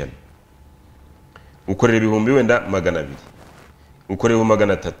 1,100 ukorera ibihumbi wenda 200 ukorera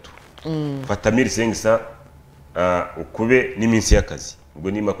 300 fata 1,500 ukube n'iminsi y'akazi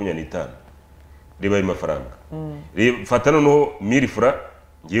ubwo ni 25 riba ayo mafaranga fata noneho 1,000 francs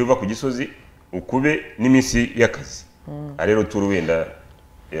ngiye uva ku Gisozi ukube n'iminsi y'akazi rero turu wenda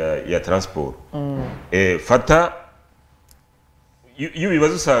ya transport fata iyo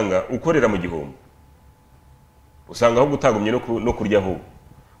bibazo usanga ukorera mu gihombo usanga aho gutagumye no kuryaho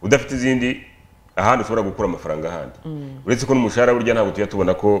udafite izindi ahandi ushobora gukura amafaranga ahandi uretse ko n'umushahara burya ntabwo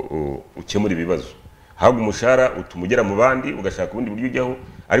tuyatubona ko ukemura ibibazo ahubwo umushahara utumugera mu bandi ugashaka ubundi buryo ujyaho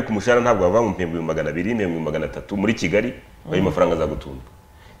ariko umushahara ntabwo wava mu 200,000 200,300 muri Kigali ayo mafaranga azagutunga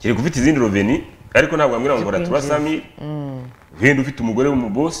kiri gufite izindi reveni ariko ntabwo amwira ngo nkora turasami wenda ufite umugore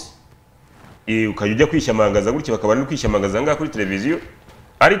w'umubosi ukajya ujya kwishamangaza gutya bakaba ari kwishamangaza ngaha kuri televiziyo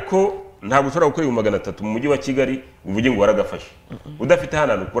ariko ntabwo ushobora gukora 300 mu mujyi wa Kigali uvuge ngo waragafashe udafite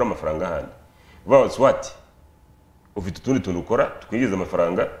hano ukura amafaranga ahandi uba swati ufite utundi tuntu ukora twinjiza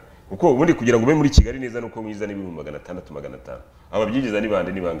amafaranga kuko ubundi kugira ngo ube muri Kigali neza nuko mwiza ni 600-500 ababyinjiza ni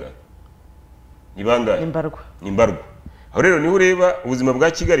bande ni bangahe nimbarwa aho rero niho ureba ubuzima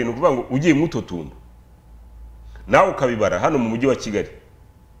bwa Kigali no kuvuga ngo ugiye muto tuntu nawe ukabibara hano mu mujyi wa Kigali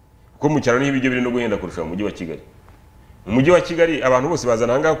kuko mu cyaro n'ibyo biri no guhenda kurusha mu mujyi wa Kigali mu mujyi wa Kigali abantu bose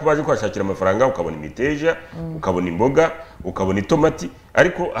bazana hanga ko baje kwashakira amafaranga ukabona imiteja ukabona imboga ukabona itomati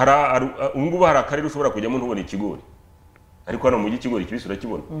ariko ubungubu hari akarere ushobora kujyamo ntubona ikigori ariko hano mu mujyi ikigori kibisi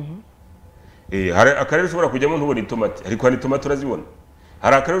urakibona hari akarere ushobora kujyamo ntubona itomati ariko hano itomati urazibona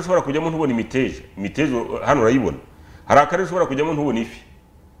hari akarere ushobora kujyamo ntubona imiteja hano urayibona hari akarere ushobora kujyamo ntubona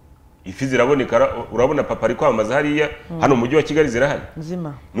ifi ziraboneka urabona papa ari kwamaza hariya hano mu mujyi wa Kigali zirahari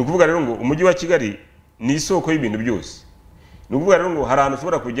ni ukuvuga rero ngo umujyi wa Kigali ni isoko y'ibintu byose ni ukuvuga rero ngo hari ahantu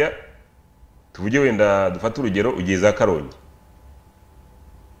ushobora kujya tuvuge wenda dufata urugero ugiye za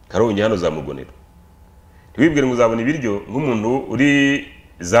Karongi hano za Mugonero ntiwibwire ngo uzabona ibiryo nk'umuntu uri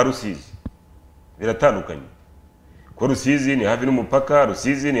za Rusizi biratandukanye ko Rusizi ni hafi n'umupaka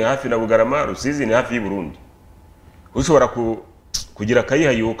Rusizi ni hafi na Bugarama Rusizi ni hafi y'u Burundi ushobora kugira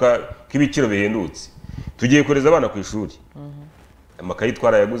akayihayuka k'ibiciro bihendutse tugiye koreza abana ku ishuri amakayi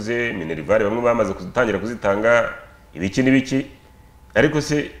twarayaguze minerivare bamwe bamaze kuzitangira kuzitanga ibiki n'ibiki ariko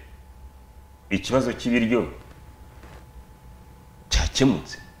se ikibazo cy'ibiryo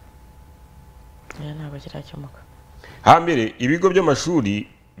cyakemutse ntabwo kirakemuka hambere ibigo by'amashuri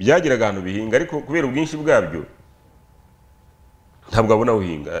byagiraga ahantu bihinga ariko kubera ubwinshi bwabyo ntabwo abona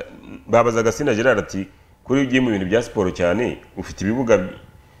uhinga babazaga Sina Gerard ati kuri ugiye mu bintu bya siporo cyane ufite ibibuga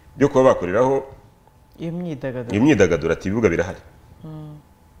byo kuba bakoreraho imyidagaduro ati ibibuga birahari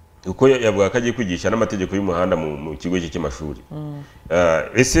uko yavuga ko agiye kwigisha n'amategeko y'umuhanda mu kigo cye cy'amashuri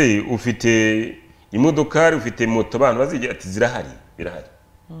ese ufite imodokari ufite moto abantu bazigira ati zirahari birahari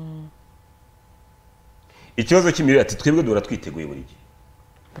ikibazo cy'imirire ati twebwe dora twiteguye buri gihe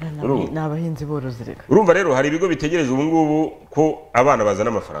n'abahinzi borozi reka urumva rero hari ibigo bitegereje ubu ngubu ko abana bazana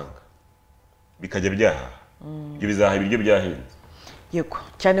amafaranga bikajya byaha ibyo bizaha ibiryo byahenze yego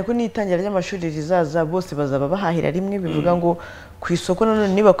cyane ko n'itangira ry'amashuri rizaza bose bazaba bahahira rimwe bivuga ngo ku isoko none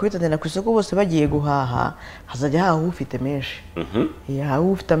niba kubitanira ku isoko bose bagiye guhaha hazajya haha ufite menshi yaha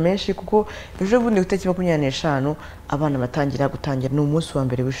ufite menshi kuko ejo bundi gutariki 25 abana batangira ni umunsi wa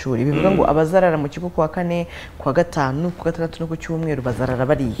mbere w'ishuri bivuga ngo abazarara mu kigo kwa kane kwa gatanu ku gatandatu no ku cyumweru bazarara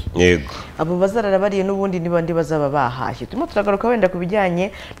bariye yego abo bazarara bariye n'ubundi nibandi bazaba bahashye turimo turagaruka wenda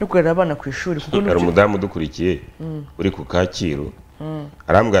kubijyanye no kurera abana ku ishuri kuko hari umudamu dukurikiye uri ku Kacyiru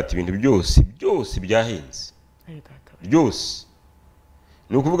arambwira ati ibintu byose byahenze byose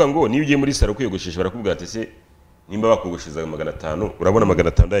ni ukuvuga ngo niyo ugiye muri salo kwiyogoshesha barakubwira ati se nimba bakogosheza 500 urabona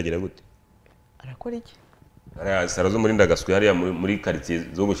 500 yagira gute arakora iki ari salo zo muri Ndagaswe hariya muri quartier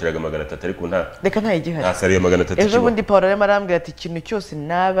zo gushiraga 300 ariko reka nta igihari nta salo ya 300 ejo bundi Paul arimo arambwira ati ikintu cyose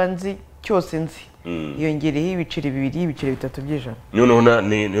naba nzi cyose nzi yongereho ibiceri 2 ibiceri 3 by'ijana noneho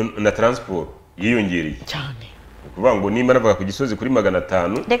na transport yiyongereye cyane kuvuga ngo nimba navuga ku Gisozi kuri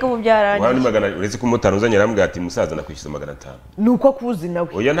 500 reka mu byarangiye wani 500 uretse ko umutano uzanye arambwira ati musaza nakwishyuza 500 nuko akuzi nawe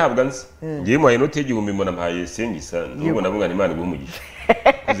oya ntabwo nzi ngiye mu inote y'igihumbi mbona mpaye sengisa n'ubwo nabunga Imana guhumugisha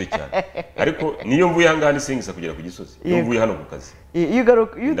kuze cyane ariko niyo mvuye hangana sengisa kugera ku Gisozi iyo mvuye hano ku kazi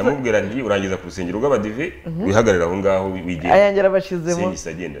ndamubwira nti urangiza ku rusengero rw'abadive wihagarira aho ngaho wigenda ayangera bashizemo sengisa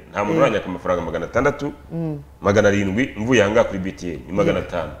agenda nta muntu uranya ku mafaranga 600 700 mvuye hanga kuri BTN ni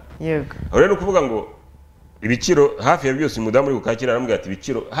 500 yego aho rero kuvuga ngo ibiciro hafi ya byose umudamu uri gukakira arambwira ati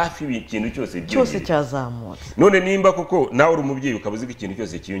ibiciro hafi ikintu cyose cyazamutse none nimba koko nawe uri umubyeyi ukabuze ko ikintu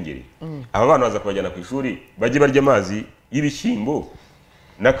cyose kiyongereye aba bana baza kubajyana ku ishuri bajye barya amazi y'ibishyimbo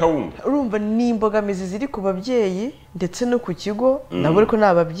na kawunga urumva n'imbogamizi ziri ku babyeyi ndetse no ku kigo nabo ariko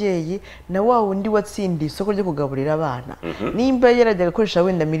n'ababyeyi na wa wundi watsindiye isoko ryo kugaburira abana nimba yarajyaga akoresha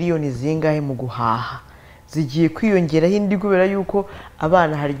wenda miliyoni zingahe mu guhaha zigiye kwiyongeraho indi kubera yuko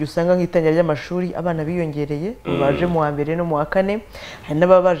abana hari igihe usanga nk'itangira ry'amashuri abana biyongereye baje mu wa mbere no mu wa kane hari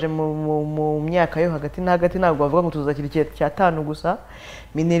n'ababaje mu myaka yo hagati na hagati ntabwo bavuga ngo tuzakira cya 5 gusa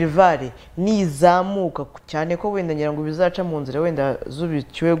minervare nizamuka cyane ko wenda ngira ngo bizaca mu nzira wenda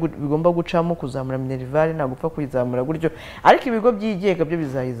zubikiwe bigomba gucamo kuzamura minervare ntabwo upfa kuyizamura gutyo ariko ibigo byigenga byo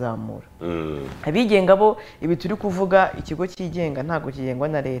bizayizamura abigenga bo ibi turi kuvuga ikigo cyigenga ntabwo kigengwa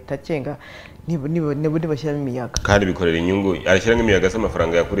na leta cenga nibo bashyiramo imiyaga kandi bikorera inyungu arashyiramo imiyaga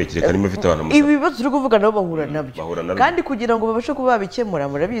z'amafaranga yakurekire kandi mufite abantu musa ibi bibazo turi kuvuga nabo bahura nabyo kandi kugira ngo babashe kuba babikemura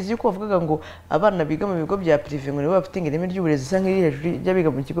murabizi yuko bavugaga ngo abana biga mu bigo bya privé ngo nibo bafite ireme ry'uburezi isa nk'iri hejuru y'abiga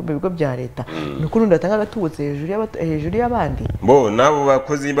mu bigo bya leta nuko n'undi atanga agatubutse hejuru y'abandi bo nabo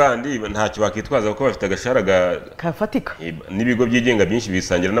bakozi bandi ntacyo bakitwaza kuko bafite agashara kafatika n'ibigo byigenga byinshi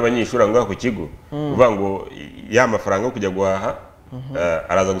bisangira n'abanyeshuri ngaho ku kigo uvuga ngo ya mafaranga yo kujya guhaha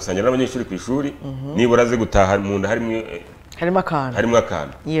araza gusangira n'abanyeshuri ku ishuri nibura aze gutaha mu nda harimo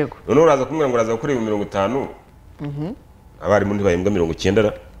akantu yego noneho uraza kumubwira ngo uraza gukora 50 abarimu ntibahembwa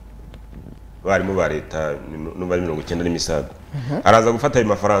 90 abarimu ba leta n'ubari 90 n'imisago araza gufata ayo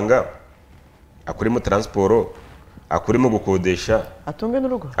mafaranga akurimo transport akurimo gukodesha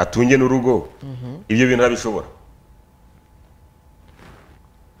atunge n'urugo ibyo bintu abishobora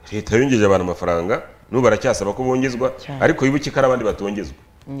leta yongeje abantu amafaranga n'ubu baracyasaba ko bongezwa ariko yibuke ko abandi batongezwa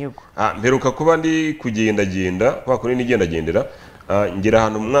yego mperuka kuba ndi kugendagenda kwa kuri nigendagendera ngera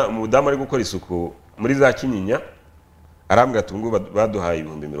ahantu umudamu ari gukora isuku muri za Kinyinya arambwira ati ngo baduhaye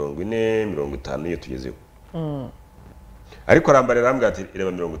 40-50 iyo tugezeho ariko arambarira arambwira ati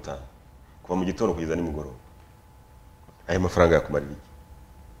reba 50 kuva mu gitondo kugeza nimugoroba ayo mafaranga yakumarira iki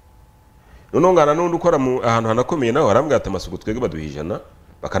noneho ngana n'undi ukora ahantu hanakomeye naho arambwira ati amasuku twege baduhijana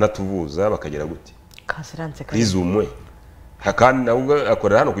bakanatuvuza bakagera gute kasiranse krizumwe hakandi nawe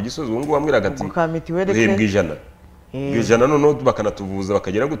akorera hano ku Gisozi ngo wamwiraga ati uhembwa ijana noneho bakanatuvuza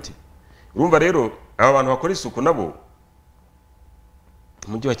bakagera gute urumva rero aba bantu bakora isuku nabo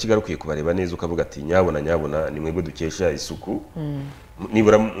umujyi wa Kigali ukwiye kubareba neza ukavuga ati nyabona ni mwebwe dukesha isuku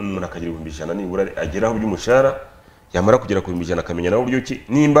nibura umuntu akagira 100 nibura ageraho by'umushara yamara kugera ku 100 akamenya nawe buryo ki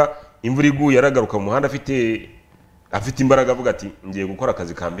nimba imvura iguye aragaruka mu muhanda afite imbaraga avuga ati ngiye gukora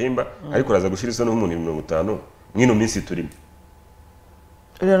akazi kampemba ariko araza gushira iso n'umuntu 50 mwino minsi turimo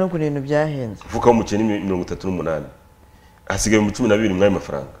uriya no kuntu byahenze ufuka w'umuceri 38 hasigaye 12 mwaye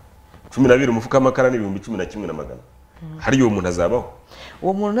mafaranga 12 umufuka w'amakara ni 11,100 hari uwo muntu azabaho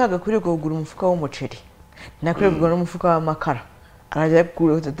uwo muntu ntago akwiriye kugura umufuka w'umuceri nakwiriye kugura umufuka w'amakara arajya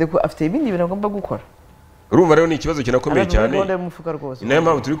afite ibindi bintu agomba gukora urumva rero ni ikibazo kinakomeye cyane nayo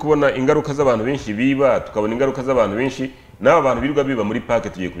mpamvu turi kubona ingaruka z'abantu benshi biba tukabona ingaruka z'abantu benshi n'aba bantu birirwa biba muri parke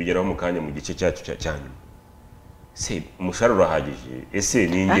tugiye kubigeraho mu kanya mu gice cyacu cyanyuma se umushahara urahagije ese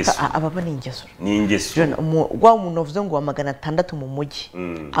ni ingeso ababa ni ingeso ni ingeso wa umuntu uvuze ngo wa 600 mu mujyi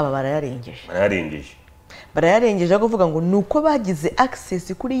aba barayarengeje barayarengeje kuvuga ngo nuko bagize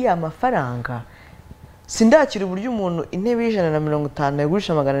access kuri ya mafaranga. Sindakira uburyo umuntu intebe y'150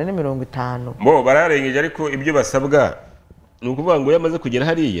 yagurisha 450. Bo bararengeje ariko ibyo basabwa nukuvuga ngo yamaze kugera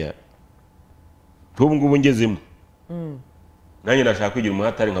hariya tubu ngubu ngezemo. Nanjye nashaka kwigira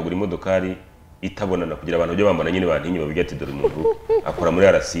umuhatari nkagura imodokari itabonana kugira abantu byo bambana nyine bantinye bavuga ati dore umuntu akora muri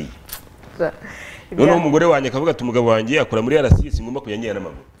RC. None umugore wanjye akavuga ati umugabo wanjye akora muri RC singomba kuyangira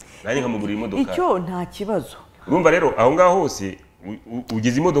n'amaguru. Nanjye nkamugura imodokari. Icyo nta kibazo. Urumva rero aho ngaho hose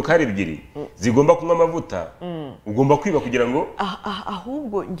ugize imodokari ebyiri zigomba kunywa amavuta ugomba kwiba kugira ngo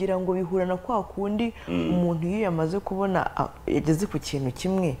ahubwo ngira ngo bihurana kwa kundi umuntu iyo yamaze kubona yageze ku kintu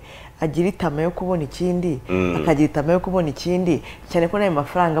kimwe agira itama yo kubona ikindi akagira itama yo kubona ikindi cyane ko nayo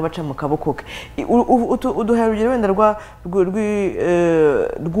mafaranga baca mu kaboko ke. Uduhera urugero wenda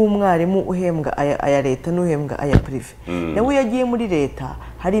rw'umwarimu uhembwa aya leta n'uhembwa aya prive, nawe yagiye muri leta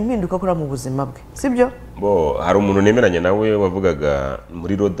hari impinduka akora mu buzima bwe, sibyo? Bo hari umuntu nemeranya nawe wavugaga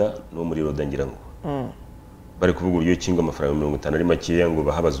muri Roda no muri Roda ngira ngo bari kuvuga uburyo kinga amafaranga 50 ari makeya ngo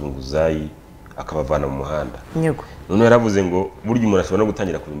bahabazunguzayi akabavana mu muhanda. Yego. None yaravuze ngo buryo umuntu ashobora no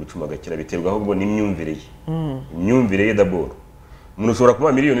gutangira kubimba icuma gakira biterwa ahubwo n'imyumvire ye. Imyumvire ye daboro. Umuntu ushobora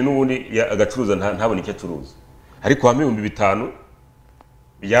kuba miliyoni n'ubundi agacuruza ntabone icyo acuruza. Ariko wa 500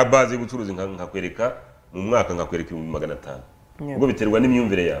 ya base gucuruza nkakwereka mu mwaka nkakwereka 500. Ubwo biterwa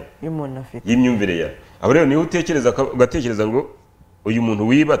n'imyumvire yawe. Y'umuntu afite. Y'imyumvire yawe. Abo rero niho ugatekereza ngo uyu muntu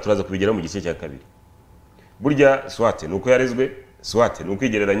wiba turaza kubigera mu gice cya kabiri. Burya swate nuko yarezwe, swate nuko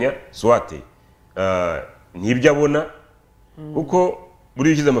igereranya, swate nibyo abona uko buri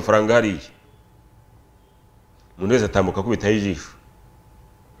yishyize amafaranga hariya umuntu wese atambuka kubitaho ijisho.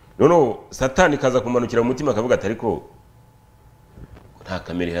 Noneho satani kaza kumanukira mu mutima akavuga ati ariko nta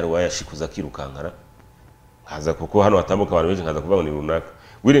kamera ihari wayashikuza akirukankara haza kuko hano hatambuka abantu benshi nkaza kuvuga ngo ni runaka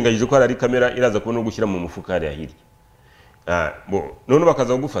wirengagije ko hari kamera iraza kubona no gushyira mu mufuka hariya hirya. None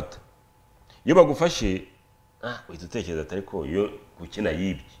bakaza kugufata iyo bagufashe uhita utekereza ati ariko iyo gukina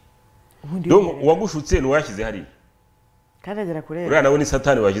yibye donc uwagushutse n'uwashyize hariya kandi agera kureba uriya nawe ni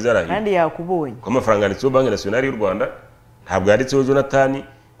satani washyize hariya kandi yakubonye ko amafaranga yanditseho Banki Nationale y'u Rwanda ntabwo yanditseho Jonathan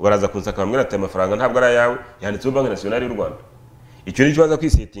baraza kunsaka bamwe ati amafaranga ntabwo ari ayawe yanditseho Banki Nationale y'u Rwanda. Icyo ni cyo baza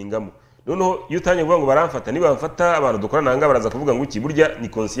kwisetingamo. Noneho iyo utangiye kuvuga ngo baramfata niba bamfata abantu dukorana nanga baraza kuvuga ngo iki burya ni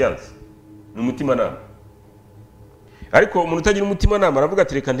conscience ni umutima nama. Ariko umuntu utagira umutima nama aravuga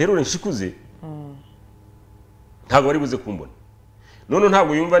ati reka nterure nshikuze ntabwo bari buze kumbona. None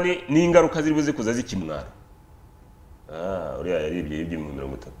ntabwo yumva ni ingaruka ziri buze kuza zikimwara. Uriya yaribye ibyo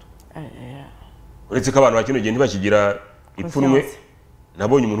 30. Uretse ko abantu bakino gihe ntibakigira ipfunwe.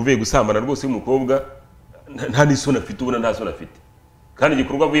 Nabonye umuntu uvuye gusambana rwose w'umukobwa nta nisona afite ubona nta sona afite. Kandi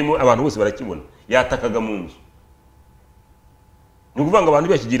igikorwa bwimo abantu bose barakibona yatakaga mu nzu. Nukuvuga ngo abantu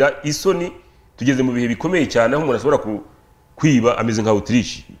bakigira isoni tugeze mu bihe bikomeye cyane aho umuntu ashobora kwiba ameze nka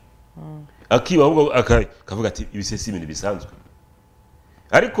Autriche. Akiba ahubwo akavuga ati ibisesi ibintu bisanzwe.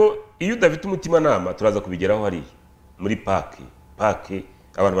 Ariko iyo udafite umutima nama turaza kubigeraho hari muri PAC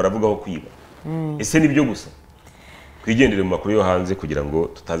abantu baravugaho kwiba. Ese nibyo gusa kwigendera mu makuru yo hanze kugira ngo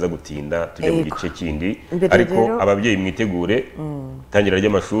tutaza gutinda tujye mu gice kindi. Ariko ababyeyi mwitegure tangira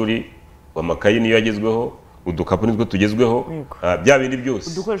ry'amashuri wamakaye niyo yagezweho udukapu nitwo tugezweho bya bindi byose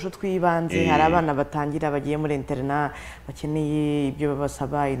udukoresho twibanze. Hari abana batangira bagiye muri internet bakeneye ibyo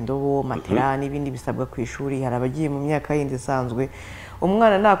babasaba indobo matera n'ibindi bisabwa ku ishuri. Hari abagiye mu myaka yindi isanzwe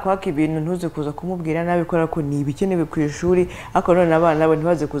umwana nakwaka ibintu ntuze kuza kumubwira nabi ko ariko ni ibikenewe ku ishuri. Ariko none abana nabo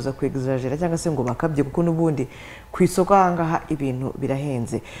ntibaze kuza kwexagera cyangwa se ngo bakabye kuko n'ubundi ku isoko ahangaha ibintu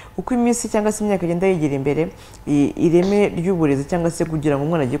birahenze. Uko iminsi cyangwa se imyaka igenda yigira imbere ireme ry'uburezi cyangwa se kugira ngo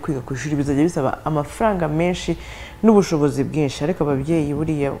umwana ajye kwiga ku ishuri bizajya bisaba amafaranga menshi n'ubushobozi bwinshi. Ariko ababyeyi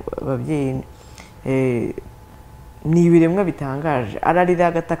buriya ababyeyi ni ibiremwa bitangaje. Ararira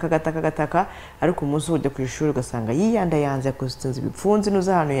agataka ariko umunsi ujya ku ishuri ugasanga yiyandayanze yakoze ibipfunzi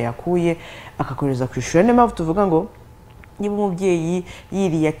n'uza ahantu yakuye akakoreza ku ishuri. Niyo mpamvu tuvuga ngo niba umubyeyi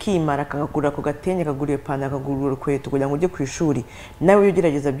yiriye akimara akagura ako gatenge akagura ipantaro akagura urukweto kugira ngo ujye ku ishuri nawe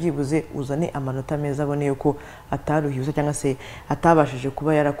ugerageza byibuze uzane amanota meza abone yuko ataruhiye cyangwa se atabashije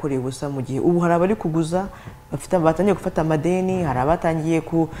kuba yarakoreye ubusa mu gihe ubu hari abari kuguza batangiye gufata amadeni. Hari abatangiye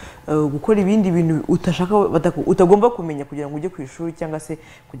gukora ibindi bintu utagomba kumenya kugira ngo ujye ku ishuri cyangwa se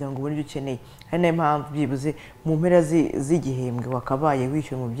kugira ngo ubone ibyo ukeneye. Hari nayo mpamvu byibuze mu mpera z'igihembwe wakabaye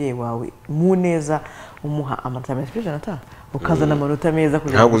wishyura umubyeyi wawe mu neza umuha amanota meza ukazana amanota meza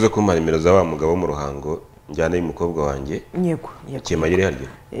kugira ngo ntabwo uze kumara nimero za wa mugabo mu ruhango njyana y'umukobwa wanjye yego Kemayire haryo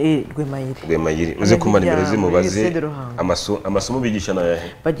Rwemayiri uze kumara imbere zimubaze amasomo bigisha na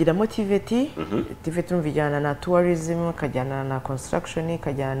yahe bagira motivate TVT numvijyana na tourism kajyana na construction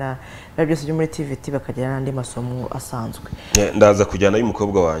kajyana na byose byo muri TVT bakajyana n'andi masomo asanzwe ndaza kujyana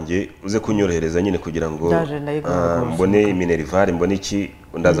y'umukobwa wanjye uze kunyorohereza nyine kugira ngo mbone minerval mbone iki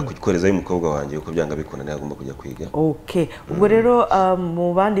ndaza kugikoreza y'umukobwa wanjye uko byanga bikunda nagomba kujya kwiga okay ubwo rero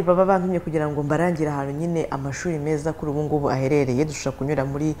mu bandi baba bantumye kugira ngo mbarangira ahantu nyine amashuri meza kuri ubu ngubu aherereye dushaka kunyura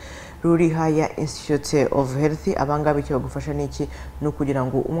muri Ruri Higher Institute of Health abangaba icyo bagufasha niki no kugira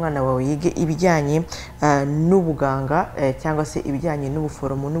ngo umwana wawe yige ibijyanye n'ubuganga cyangwa se ibijyanye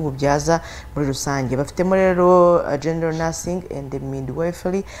n'ubuforomo n'ububyaza muri rusange bafitemo rero general nursing and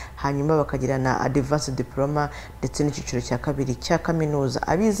midwifery hanyuma bakagira na advanced diploma ndetse n'ikiciro cya kabiri cya kaminuza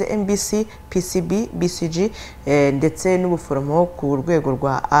abize MBC PCB BCG ndetse n'ubuforomo ku rwego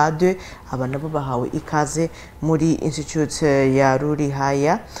rwa A2 aba nabo bahawe ikaze muri institute ya Ruri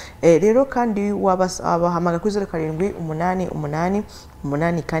Higher rero kandi wabahamagara kuri 0788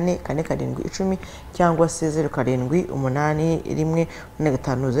 84 cyangwa se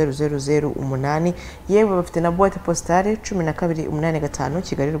 0781450008 yewe bafite na boîte postale 1285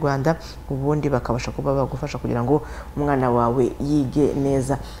 Kigali Rwanda ubundi bakabasha kuba bagufasha kugira ngo umwana wawe yige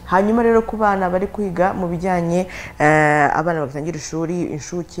neza hanyuma rero ku bana bari kwiga mu bijyanye abana bagitangira ishuri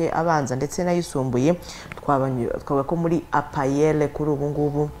inshuke abanza ndetse n'ayisumbuye twabaga ko muri apayele kuri ubu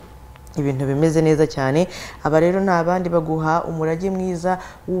ngubu ibintu bimeze neza cyane aba rero nta bandi baguha umurage mwiza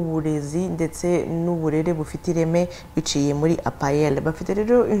w'uburezi ndetse n'uburere bufite ireme biciye muri apayele bafite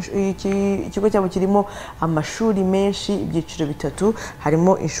rero ikigo cyabo kirimo amashuri menshi ibyiciro bitatu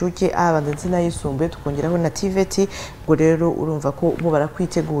harimo inshuke abanza ndetse n'ayisumbuye tukongeraho na TVT ubwo rero urumva ko bo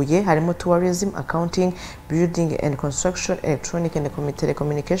barakwiteguye harimo tourism accounting building and construction electronic and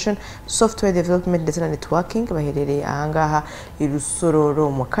telecommunication software development ndetse na networking baherereye ahangaha i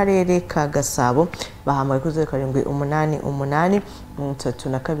Rusororo mu karere ka Gasabo bahamagaye kuri 0788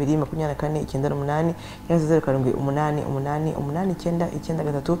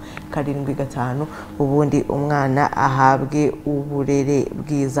 32 24 ubundi umwana ahabwe uburere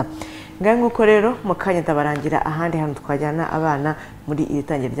bwiza nguko rero mu kanya tabarangira ahandi hantu twajyana abana muri iri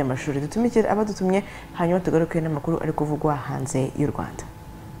tangira ry'amashuri dutumikira abadutumye hanyuma tugaruke n'amakuru ari kuvugwa hanze y'u Rwanda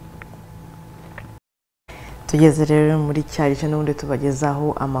tugeze rero muri cyarice n'ubundi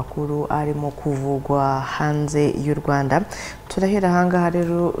tubagezaho amakuru arimo kuvugwa hanze y'u Rwanda turahera ahangaha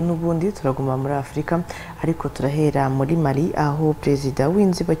rero n'ubundi turaguma muri Afurika ariko turahera muri Mali aho perezida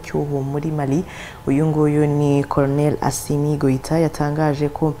w'inzibacyuho muri Mali uyu nguyu ni Colonel Assimi Goïta yatangaje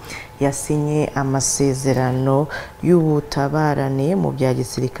ko yasinye amasezerano y'ubutabarane mu bya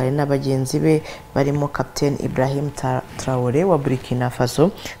gisirikare n'abagenzi be barimo Captain Ibrahim Traoré wa Burkina Faso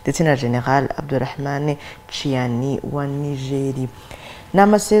ndetse na General Abdurrahmane Chiani wa Nigeria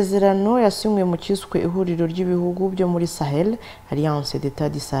n'amasezerano yasinywe mu kiswe ihuriro ry'ibihugu byo muri Sahel Alliance d'État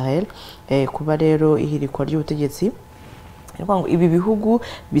du Sahel kuba rero ihirikwa ry'ubutegetsi ibi bihugu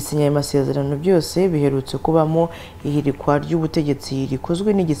bisinye amasezerano byose biherutse kubamo ihirikwa ry'ubutegetsi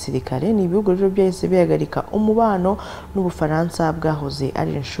rikozwe n'igisirikare ni ibihugu rero byahise bihagarika umubano n'Ubufaransa bwahoze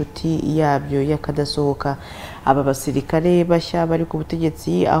ari inshuti yabyo yakadasohoka aba basirikare bashya bari ku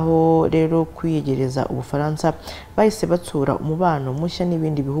butegetsi aho rero kwiyegereza Ubufaransa bahise batsura umubano mushya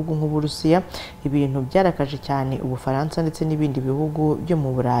n'ibindi bihugu nk'Uburusiya ibintu byarakaje cyane Ubufaransa ndetse n'ibindi bihugu byo mu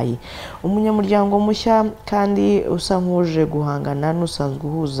Burayi umunyamuryango mushya kandi usa nk'uje guhangana n'usanzwe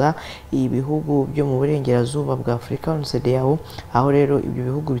uhuza ibihugu byo mu burengerazuba bwa Afurika CEDEAO aho rero ibyo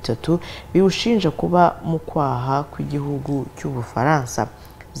bihugu bitatu biwushinja kuba mu kwaha kw'igihugu cy'Ubufaransa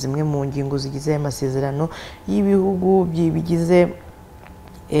zimwe mu ngingo zigize amasezerano y'ibihugu bigize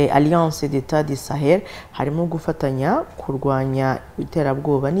Alliance d'État du Sahel harimo gufatanya kurwanya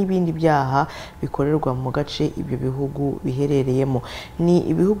iterabwoba n'ibindi byaha bikorerwa mu gace ibyo bihugu biherereyemo ni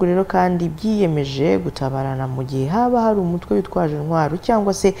ibihugu rero kandi byiyemeje gutabarana mu gihe haba hari umutwe witwaje intwaro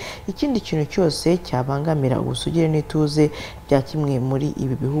cyangwa se ikindi kintu cyose cyabangamira ubusugire n'ituze bya kimwe muri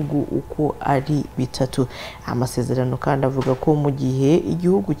ibi bihugu uko ari bitatu amasezerano kandi avuga ko mu gihe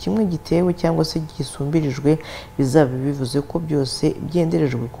igihugu kimwe gitewe cyangwa se gisumbirijwe bizaba bivuze ko byose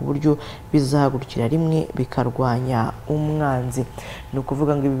byenderejwe ku buryo bizahagurukira rimwe bikarwanya umwanzi ni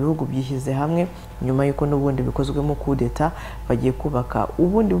ukuvuga ngo ibi bihugu byishyize hamwe nyuma y'uko n'ubundi bikozwemo kudeta bagiye kubaka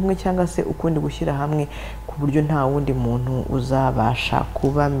ubundi bumwe cyangwa se ukundi gushyira hamwe ku buryo nta wundi muntu uzabasha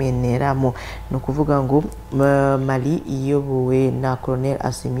kubameneramo ni ukuvuga ngo Mali iyobowe na Colonel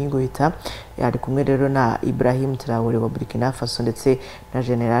Assimi Goïta ari kumwe rero na Ibrahim Traoré wa Burkina Faso ndetse na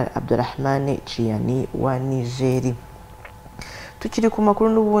General Abdurrahmane Chiani wa Nigeria tukiri ku makuru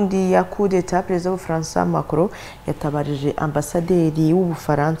n'ubundi ya coup d'etat, perezida w'Ubufaransa Macron yatabarije ambasaderi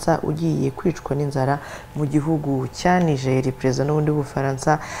w'Ubufaransa ugiye kwicwa n'inzara mu gihugu cya Niger. Perezida n'ubundi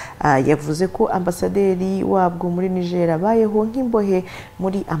w'Ubufaransa yavuze ko ambasaderi wabwo muri Niger abayeho nk'imbohe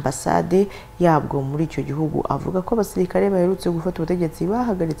muri ambasade yabwo muri icyo gihugu. Avuga ko abasirikare baherutse gufata ubutegetsi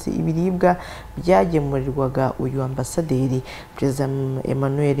bahagaritse ibiribwa byagemurirwaga uyu ambasaderi. Perezida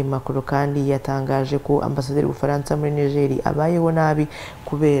Emmanuel Macron kandi yatangaje ko ambasaderi w'Ubufaransa muri Niger abayeho nabi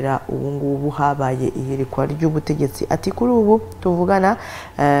kubera ubungubu habaye iherekwa ry'ubutegetsi. Ati kuri ubu tuvugana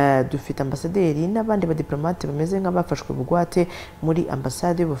dufite ambasaderi n'abandi badiplomate bameze nk'abafashwe bugwate muri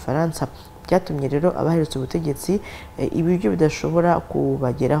ambasade y'Ubufaransa. Byatumye rero abaherutse ubutegetsi ibiryo bidashobora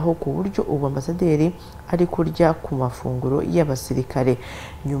kubageraho ku buryo ubu ambasaderi ari kurya ku mafunguro y'abasirikare.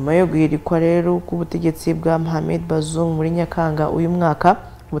 Nyuma yo guhirikwa rero k'ubutegetsi bwa Mohamed Bazoum muri Nyakanga uyu mwaka,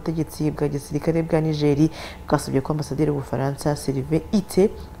 ubutegetsi bwa gisirikare bwa Niger bwasabye ko ambasaderi w'Ubufaransa Sylvain Ite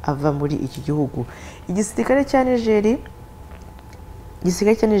ava muri iki gihugu. Igisirikare cya Niger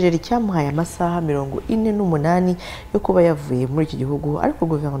cyamuhaye amasaha 48 yo kuba yavuye muri iki gihugu, ariko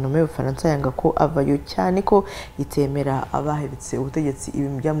guverinoma y'Ubufaransa yanga ko avayo cyane ko itemera abaherutse ubutegetsi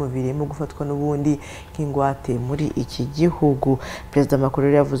ibintu byamuviriyemo gufatwa n'ubundi nk'ingwate muri iki gihugu. Perezida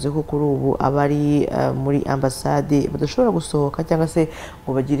Macron yavuze ko kuri ubu abari muri ambasade badashobora gusohoka cyangwa se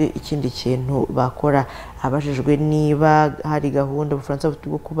ngo bagire ikindi kintu bakora. Abajijwe niba hari gahunda Ubufaransa bufite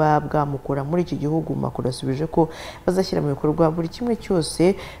bwo kuba bwamukura muri iki gihugu, Macron yasubije ko bazashyira mu bikorwa buri kimwe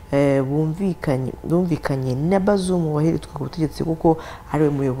cyose bumvikanye na Bazoum waheretswe ku butegetsi kuko ari we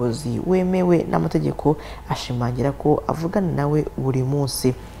muyobozi wemewe n'amategeko. Ashimangira ko avugana nawe buri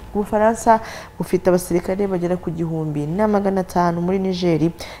munsi. Ubufaransa bufite abasirikare bagera ku 1,500 muri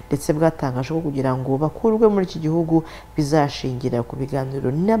Niger ndetse bwatangaje ko kugira ngo bakurwe muri iki gihugu bizashingira ku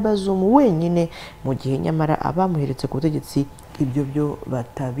biganiro na Bazoum wenyine, mu gihe nyamara abamuheretse ku butegetsi ibyo byo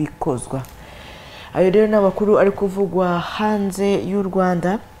batabikozwa. Ayo rero n'abakuru ari kuvugwa hanze y'u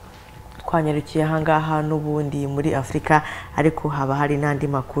Rwanda. Twanyarukiye ahangaha n'ubundi muri Afrika, ariko haba hari n'andi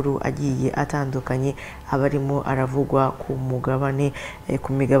makuru agiye atandukanye abarimo aravugwa ku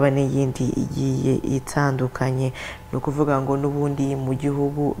migabane yindi igiye itandukanye. No kuvuga ngo n'ubundi mu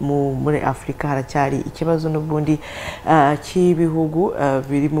gihugu muri Afrika haracyari ikibazo n'ubundi cy'ibihugu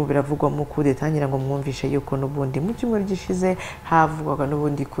birimo biravugwa mu coup d'etat. Ngira ngo mwumvishe yuko n'ubundi mu cyumweru gishize havugwaga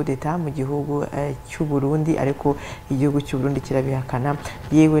n'ubundi coup d'etat mu gihugu cy'u Burundi, ariko igihugu cy'u Burundi kirabihakana.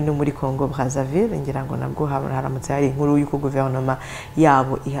 Yewe no muri Congo Brazzaville ngira ngo nabwo haramutse hari inkuru y'uko guverinoma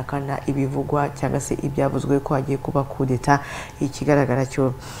yabo ihakana ibivugwa cyangwa se ibyavuzwe ko hagiye kuba coup d'etat. Ikigaragara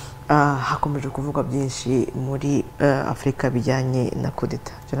cyo hakomeje kuvugwa byinshi muri Afrika bijyanye na coup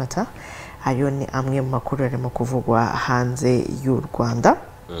d'etat. Jonathan, ayo ni amwe mu makuru arimo kuvugwa hanze y'u Rwanda.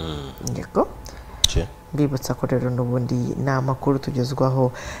 Yego. Mbibutsa ko rero n'ubundi ni amakuru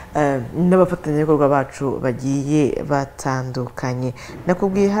tugezwaho n'abafatanyabikorwa bacu bagiye batandukanye.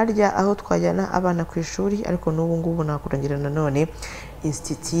 Nakubwiye harya aho twajyana abana ku ishuri, ariko n'ubu ngubu nakurangira nanone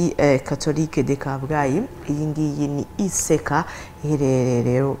Institut Catholique de Kabgayi. Iyi ngiyi ni iseka iherereye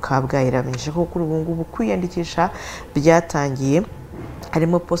rero Kabgayi. Iramenyesha ko kuri ubu ngubu kwiyandikisha byatangiye.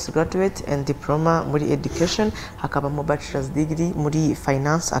 Harimo postgraduate and diploma muri education, hakabamo bachelor's degree muri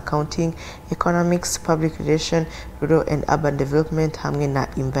finance, accounting, economics, public relation, rural and urban development hamwe na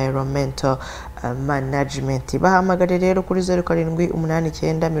environmental management. Bahamagare rero kuri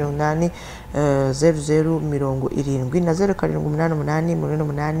 0789800070 na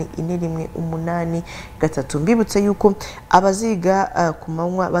 0788884183. Mbibutse yuko abaziga ku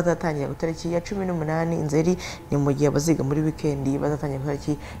manywa bazatangira ku tariki ya 18 Nzeri, ni mu gihe abaziga muri weekend bazatangira ku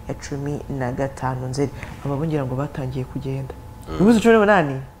tariki ya 15 Nzeri. Ababongira ngo batangiye kugenda ubuze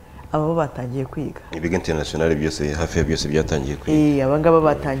 18 abo batangiye kwiga. Ibiga international byose hafi ya byose byatangiye kwiga. Abangaba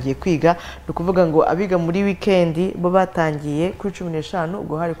batangiye kwiga, no kuvuga ngo abiga muri weekend bo batangiye kuri 15,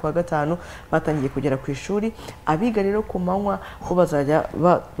 ubwo hari kwa gatanu batangiye kugera ku ishuri. Abiga rero ku manywa bo bazajya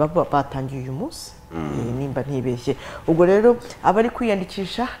batangiye uyu munsi. Nimba ntibeshye. Ubwo rero abari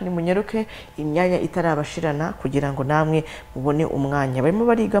kwiyandikisha ni munyaruke, imyanya itarabashirana kugira ngo namwe mubone umwanya. Barimo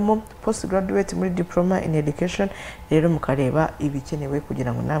barigamo postgraduate muri diploma in education, rero mukareba ibikenewe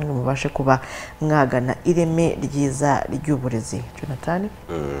kugira ngo namwe mubashe kuba mwagana ireme ryiza ry'uburezi. Jonathan,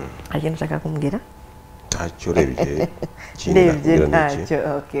 agenda nshaka kumbwira ntacyo rebye ntacyo.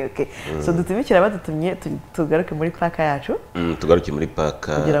 Okay. So dutumikira badutumye tugaruke muri paka yacu. Tugaruke muri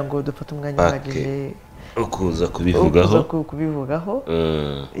paka kugira ngo dufate umwanya wagije ukuza kubivugaho.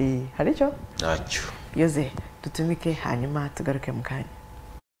 Hari cyo ntacyo yoze dutumike hanyuma tugaruke mu kanya.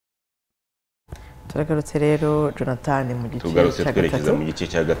 Turagarutse rero Jonathan mu gice tugarutse twerekeza mu gice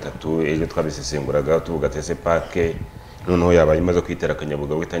cya gatatu. Ejo twabisesenguraga tuvuga tese pake noneho yabaye imaze kwitera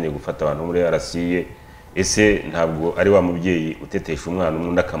akanyabugabo itangiye gufata abantu muri RCA. Ese ntabwo ari wa mubyeyi utetesha umwana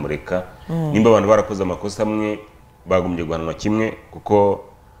umwe ndakamureka? Nimba abantu barakoze amakosa amwe bagumbye guhanwa kimwe, kuko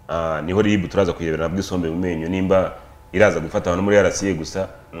niho ribu turaza kuyirebera nabwo isombe mu menyo. Nimba iraza gufata abantu muri RCA gusa,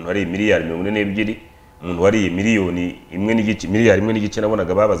 umuntu wari miliyari 42, umuntu wari miliyoni 1 miliyari 1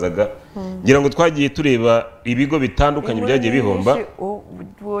 nabonaga babazaga. Ngira ngo twagiye tureba ibigo bitandukanye byagiye bihomba.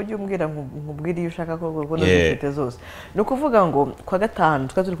 Wowe umbwira nkubwira iyo ushaka ko ubona zifite zose. No kuvuga ngo kwa gatanu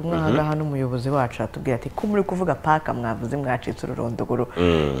twa turi kumwe aha n'umuyobozi wacu atubwira ati ko muri kuvuga PAC mwavuze mwacitse ururondogoro,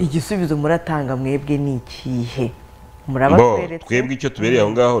 igisubizo muratanga mwebwe ni ikihe? Murabatweretse twebwe icyo tubereye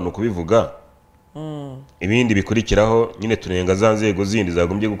aho ngaho no kubivuga. Ibindi bikurikiraho nyine tunenga za nzego zindi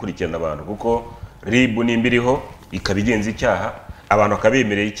zagombye gukurikirana abantu, kuko ribu nimbiriho ikabigenza icyaha, abantu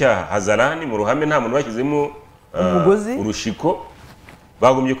akabemerera icyaha hazarani mu ruhame, nta muntu washyizemo umugozi urushiko,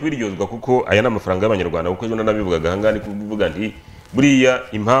 bagombye kubiryozwa, kuko aya n'amafaranga y'abanyarwanda. Kuko ejo nabivugaga hangani kuvuga nti buriya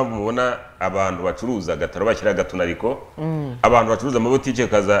impamvu mubona abantu bacuruza gataro bashyira gatunariko, abantu bacuruza amabotike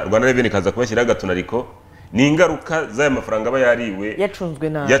kaza Rwanda Revenue kaza kubashyira gatunariko, ni ingaruka z'aya mafaranga aba yariwe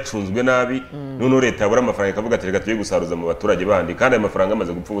yacunzwe nabi. None leta yabura amafaranga ikavuga ati reka tuye gusaruza mu baturage bandi, kandi aya mafaranga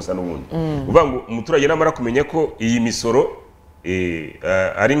amaze gupfa ubusa n'ubundi. Uvuga ngo umuturage namara kumenya ko iyi misoro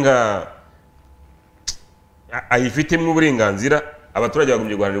ari nka ayifitemo uburenganzira, abaturage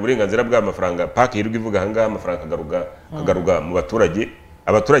bagombye guharanira uburenganzira bw'amafaranga. PAC yirirwa ivuga ahangaha amafaranga kagaruka mu baturage,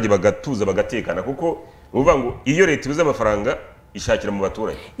 abaturage bagatuza bagatekana, kuko uvuga ngo iyo leta ibuze amafaranga ishakira mu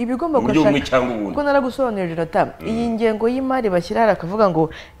baturage ibigomba gushaka. Kuko naragusobanurira Jonathan, iyi ngengo y'imari bashyira akavuga ngo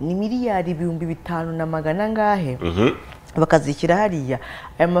ni miliyari 5,500 ngahe, bakazishyira hariya.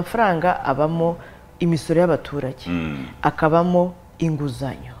 Aya mafaranga abamo imisoro y'abaturage, akabamo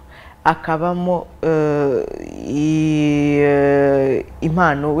inguzanyo, akabamo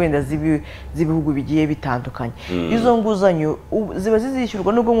impano wenda z'ibihugu bigiye bitandukanye. Izo nguzanyo ziba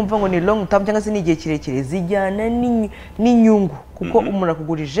zizishyurwa nubwo mwumva ngo ni long term cyangwa se n'igihe kirekire, zijyana n'inyungu, kuko umuntu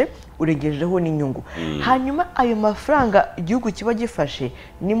akugurije uregejeho n'inyungu. Hanyuma ayo mafaranga igihugu kiba gifashe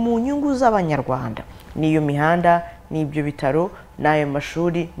ni mu nyungu z'abanyarwanda, n'iyo mihanda, n'ibyo bitaro, n'ayo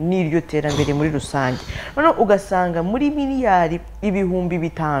mashuri, n'iryo terambere muri rusange. None ugasanga muri miliyari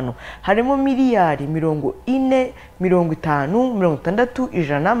 5,000 harimo miliyari 40, 50, 60, 100,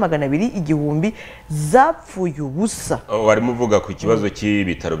 200, 1000 zapfuye ubusa. Warimo uvuga ku kibazo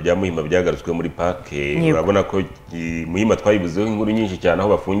cy'ibitaro bya Muhima byagarutswe muri PAC. Urabona ko Muhima twayibuzeho inkuru nyinshi cyane, aho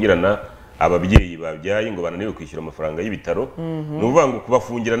bafungirana ababyeyi babyaye ngo bananiwe kwishyura amafaranga y'ibitaro. Nuvuga ngo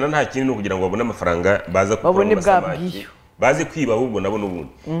kubafungirana nta kintu no kugira ngo babone amafaranga baza babone bwabwiyo, baze kwiba ahubwo nabo n'ubundi.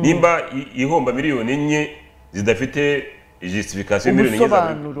 Nimba ihomba miliyoni 4 zidafite justification, miliyoni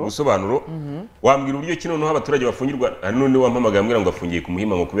 4 ubusobanuro, wambwira uburyo kino no abaturage bafungirwa. None wampamagaye ambwira ngo afungiye ku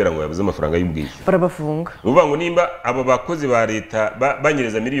Muhima ngo kubera ngo yabuze amafaranga y'ubwishyu, barabafunga. Nuvuga ngo nimba aba bakozi ba leta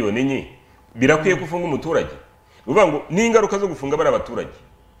banyereza miliyoni 4, birakwiye kufunga umuturage. Nuvuga ngo ni ingaruka zo gufunga bari abaturage,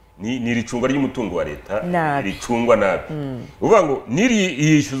 ni ricungwa ry'umutungo wa leta ricungwa nabi. Uvuga ngo niri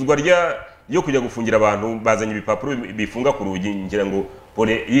yishyuzwa ryo kujya gufungira abantu bazanye ibipapuro bifunga ku rugi. Ngira ngo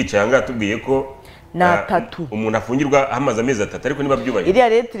pole yicaye anga tubwiye ko na 3 umuntu afungirwa hamaze amezi 3, ariko niba byubaye iriya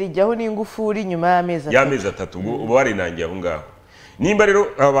leta rijyaho n'ingufuri nyuma y'amezi 3 ubu barinangiye aho ngaho. Nimba rero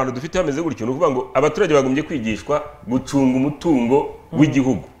abantu dufite bameze gutyo, no kuvuga ngo abaturage bagombye kwigishwa gucunga umutungo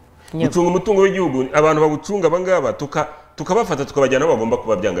w'igihugu. Gucunga umutungo w'igihugu, abantu bagucunga abangaba tukabafata tukabajyana aho bagomba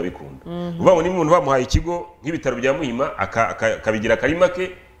kuba byanga bikunda. Uvuga ngo niba umuntu bamuhaye ikigo nk'ibitaro bya Muhima akabigira karima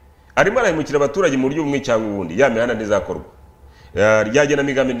ke, arimo arahimukira abaturage mu buryo bumwe cyangwa ubundi, ya mihanda ntizakorwa, ryagena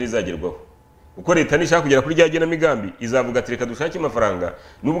migambi ntizagerwaho. Uko leta nishaka kugera kuri ryagena migambi izavuga ati reka dushake amafaranga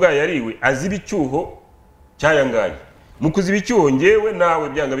n'ubwo yariwe aziba icyuho cyayangaye. Mu kuziba icyuho ngewe nawe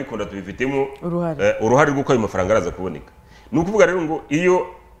byanga bikunda tubifitemo uruhare rw'uko ayo mafaranga araza kuboneka. Ni ukuvuga rero ngo iyo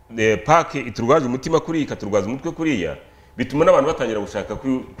PAC iturwaje umutima kuri ikaturwaza umutwe kuriya, bituma n'abantu batangira gushaka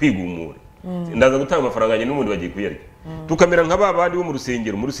kwigumura. Ndaza gutanga amafaranga yanjye n'ubundi bagiye kuyarya. Tukamera nka babandi bo mu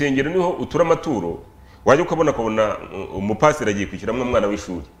rusengero niho utura amaturo, wajya ukabona umupasiteri agiye kwishyuramwe umwana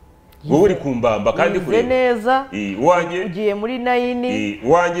w'ishuri, wowe uri kumbamba kandi kure neza, wanjye ugiye muri 9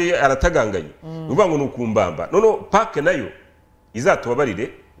 wanjye arataganganye. Uvuga ngo nukumbamba. None PAC nayo izatubabarire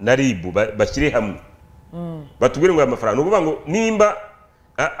na ribu bashyire hamwe, batubwire ngo amafaranga. Uvuga ngo nimba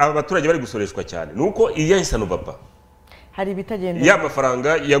aba baturage bari gusoreshwa cyane, nuko iya hisano papa hari bitagenda, ya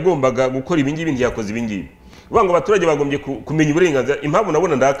mafaranga yagombaga gukora ibingibi ntiyakoze ibingibi. Uvuga ngo abaturage bagombye kumenya uburenganzira. Impamvu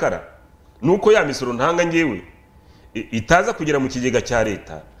nabona ndakara nuko ya misoro ntanga ngewe itaza kugera mu kigega cya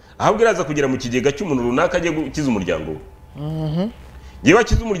leta, ahubwo iraza kugera mu kigega cy'umuntu runaka agiye gukiza umuryango we. Ngewe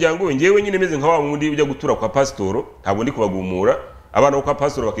akiza umuryango we, ngewe nyine meze nka wa wundi ujya gutura kwa pasitoro, ntabwo ndi kubagumura. Abana bo kwa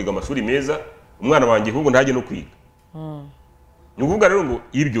pasitoro bakiga amashuri meza, umwana wanjye ahubwo ntajye no kwiga. ni ukuvuga rero ngo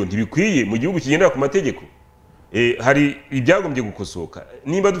ibyo ntibikwiye mu gihugu kigendera ku mategeko. Hari ibyagombye gukosoka.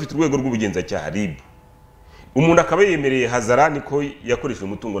 Nimba dufite urwego rw'ubugenzacyaha RIB, umuntu akaba yemereye hazarani ko yakoresheje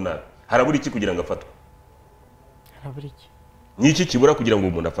umutungo nabi, harabura iki kugira ngo afatwe? harabura iki? Niki kibura kugira ngo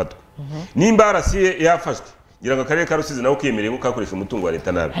umuntu afatwe? Nimba arasiye yafashwe, ngira ngo akarere ka Rusizi nawe kiyemereye ko kakoresha umutungo wa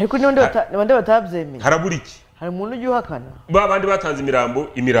leta nabi, ariko n'abandi batabyemeye, harabura iki? hari umuntu ujya uhakana babandi batanze imirambo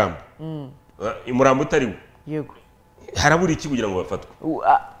umurambo utari wo, yego, harabura iki kugira ngo bafatwe?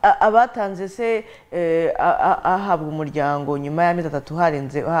 abatanze se ahabwa umuryango nyuma y'amezi 3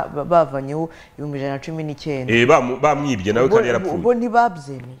 harenze bavanyeho 119 bamwibye nawe kandi yarapfuye, ubwo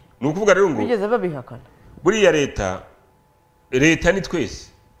ntibabyemeye. ni ukuvuga rero ngo bigeze babihakana. buriya leta ni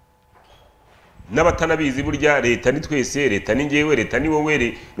twese n'abatanabizi, burya leta ni twese, leta ni njyewe, leta ni wowe.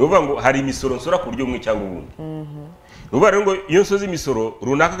 Ni ukuvuga ngo hari imisoro nsora ku buryo bumwe cyangwa ubundi. Ni ukuvuga rero ngo iyo nsoza imisoro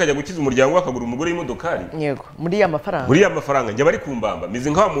runaka akajya gukiza umuryango akagura umugore w'imodokari, yego, muri ya mafaranga njya bari kumbamba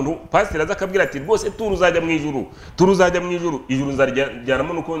mize nk'aho umuntu pasiteri aza akabwira ati rwose turuzajya mu ijuru, ijuru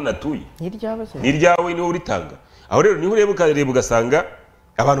nzajyanamo nuko natuye, ni iryawe niwe uritanga. Aho rero niho ureba ugasanga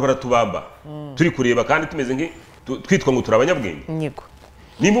abantu baratubamba turi kureba kandi tumeze twitwa ngo turi abanyabwenge. Yego,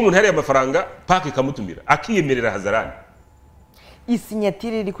 nimba umuntu hariya amafaranga PAC ikamutumira akiyemerera hazarani,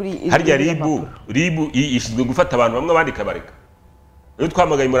 isinyatire iri kuri harya RIB ishinzwe gufata abantu bamwe abandi kabareka. Iyo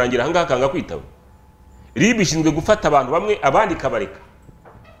twamagaye murangira ahangaha akanga kwitaba, RIB ishinzwe gufata abantu bamwe abandi kabareka.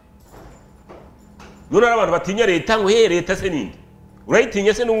 None abantu batinya leta ngo leta se ninde?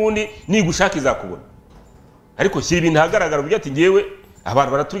 Urayitinya se n'ubundi nigushaka izakubona. Ariko shyira ibintu hagaragara uburyo ati ngewe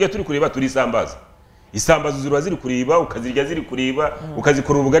abantu baraturya turi kureba turi isambaza. Isambaza ziruba ziri kureba, ukazirya ziri kureba,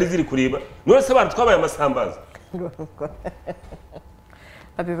 ukazikora ubugari ziri kureba. None se abantu twabaye amasambaza.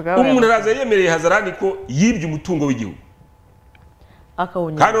 Umuntu araza yemereye hazarani ko yibye umutungo w'igihugu.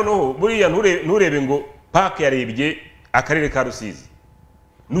 Kandi noneho buriya nturebe ngo PAC yarebye akarere ka Rusizi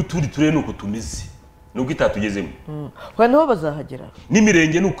n'utundi turere nuko tumeze, nuko itatugezemo. Naho bazahagera,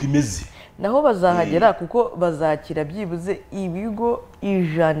 n'imirenge nuko imeze, naho bazahagera kuko bazakira byibuze ibigo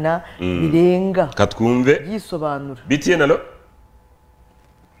 100 birenga. Katwumve byisobanura. BTN nalo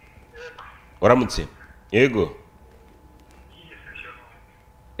waramutse? Yego.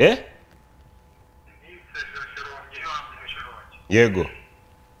 Yego.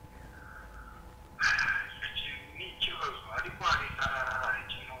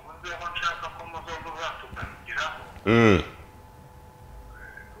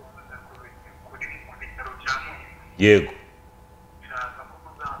 Yego.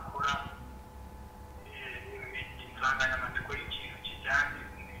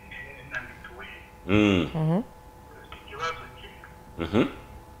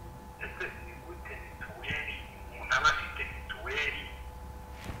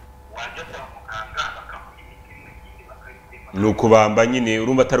 Ni ukubamba nyine,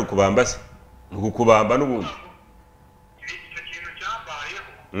 urumva atari ukubamba se? Ni ukubamba n'ubundi.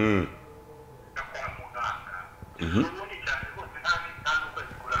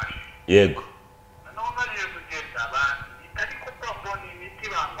 Yego.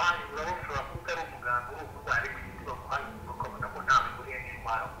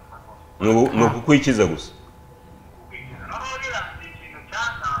 Ni ukukwikiza gusa.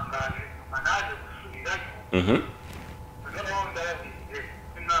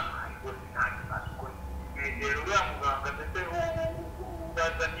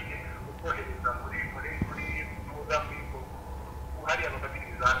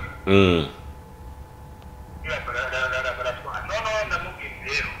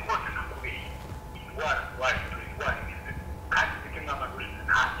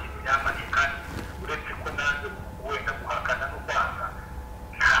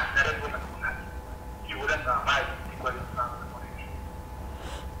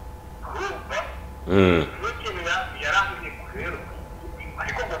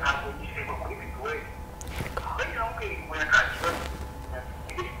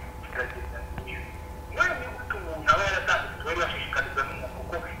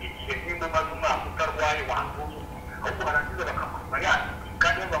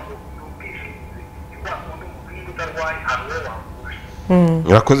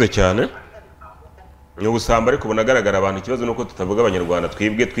 Murakoze cyane. Ni ubusamba ariko bunagaragara abantu. Ikibazo nuko tutavuga abanyarwanda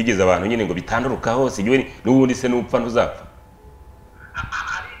twibwe twigeze abantu nyine ngo bitanduruka hose igiwe n'ubundi se n'upfa ntuzapfa.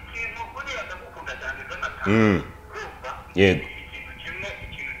 Yego.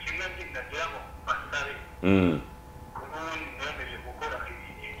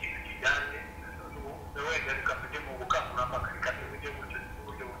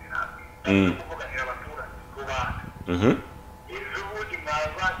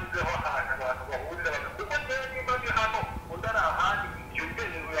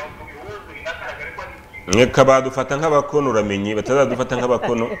 mweka badufata nk'abakono uramenye batazadufata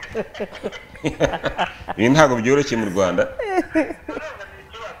nk'abakono ibi ntabwo byoroshye mu Rwanda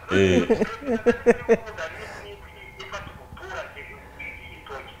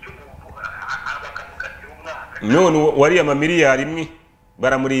none wariya amamiliyari imwe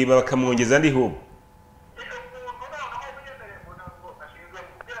baramuriba bakamwongeza andi hubu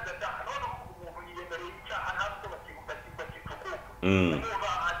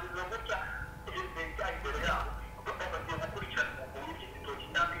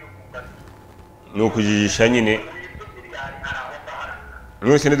ni ukujijisha nyine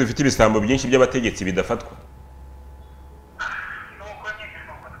mwese ntidufite ibisambo byinshi by'abategetsi bidafatwa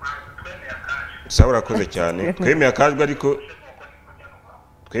sawa urakoze cyane twemeye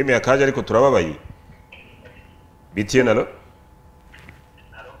akaje ariko turababaye bitiye nalo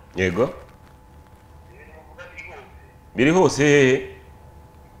yego biri hose hehe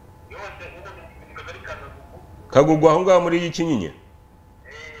Kagugwa aho ngaho muri Kinyinya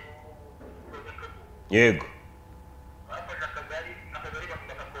yego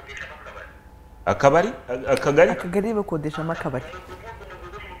akagari bakodesha amakabari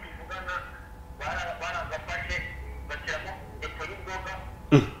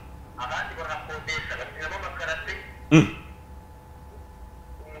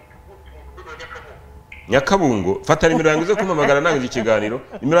Nyakabungo fata nimero yangu zo kumamagara nange ikiganiro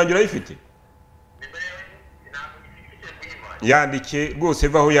nimero yangu urayifite yandike rwose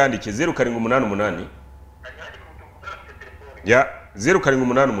vaho yandike 0788 ya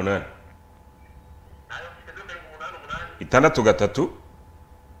 0788 633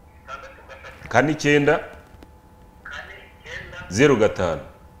 49 05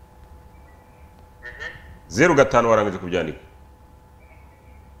 05 warangije kubyandika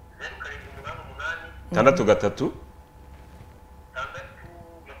 633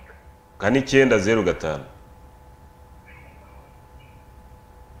 49 05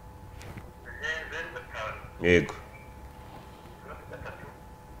 yego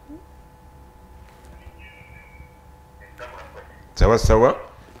sawa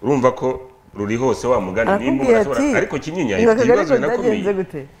urumva ko ruri hose wa mugani nimba ariko Kinyinya ibibazo nakomeye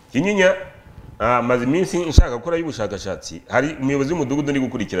Kinyinya maze iminsi nshaka gukora y'ubushakashatsi hari umuyobozi w'umudugudu ndi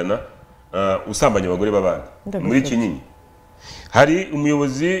gukurikirana usambanya abagore babana muri Kinyinya hari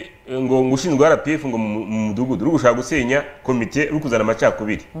umuyobozi ngo ngushinzwe RPF ngo mu mudugudu uri gushaka gusenya komite uri kuzana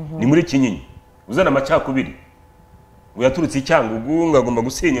amacakubiri ni muri Kinyinya uzana amacakubiri ngo yaturutse icyangugu ngagomba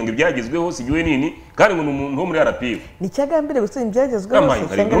gusenya ngo ibyagezweho sigiwe nini kandi ngo umuntu wo muri RPF ni cyagambire gusenya ibyagezweho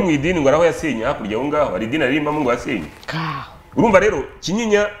se ngo mu idini ngo araho yasenya hakurya aho ngaho ari idini arimba ngo yasenya urumva rero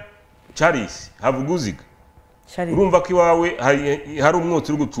Kinyinya Charles havuguziga urumva ko iwawe hari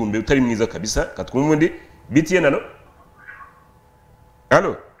umwotsi uri gucumbe utari mwiza kabisa katwumva ndi bitiye nano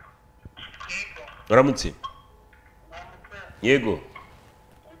halo uramutse yego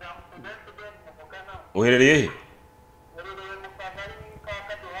uherereye he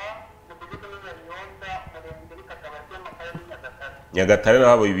Nyagatare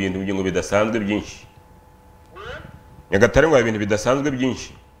naho ibintu ngo bidasanzwe byinshi Nyagatare ngo ibintu bidasanzwe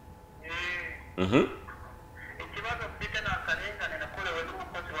byinshi ikibazo mfite na karengane nakorewe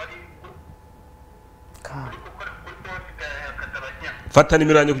n'umukozi wari fata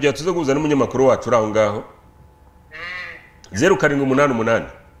nimero yanjye kugira tuze guhuza n'umunyamakuru wacu uri aho ngaho 0788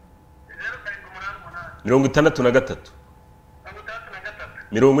 63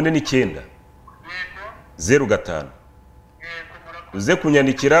 49 05 uze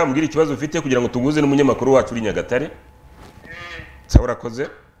kunyandikira mbwira ikibazo ufite kugira ngo tuguze n'umunyamakuru wacu uri Nyagatare sawa urakoze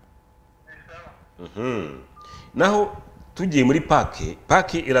naho tugiye muri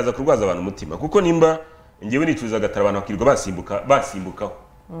pake iraza kurwaza abantu umutima kuko nimba ngewe nicuza gatara abantu bakirwa basimbukaho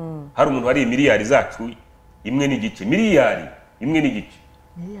hari umuntu wari miliyari zacu imwe n'igice miliyari imwe n'igice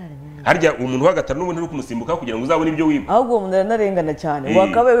harya umuntu wa gatara n'ubundi uri kumusimbukaho kugira ngo uzabone ibyo wiba ahubwo umuntu aranarengana cyane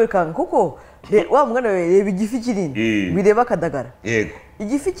wakabaye wekanga kuko wa mwana we reba igifi kinini bireba akadagara yego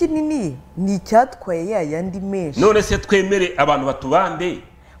igifi kinini ni icyatwaye yandi menshi none se twemere abantu batubambe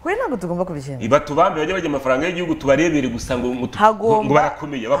we ntabwo tugomba kubishyira batubambe bajya bajya amafaranga y'igihugu tubarebere gusa ngo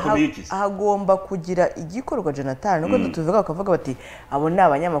barakomeye bakomeye iki hagomba kugira igikorwa Jonathan nuko tuvuga bakavuga bati abo ni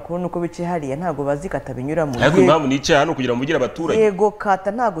abanyamakuru nuko bice hariya ntabwo bazikata binyura mu ariko impamvu nicaye hano kugira ngo mugire abaturage yego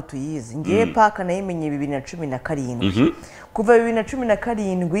kata ntabwo tuyizi ngiye paka nayimenye 2017 kuva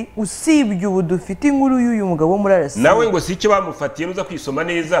 2017 usibye ubu dufite inkuru y'uyu mugabo muri RC nawe ngo si icyo bamufatiye nuza kwisoma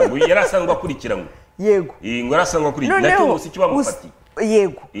neza ngo yarasanzwe akurikirana yego ngo yarasanzwe akurikirana nacyo si icyo bamufatiye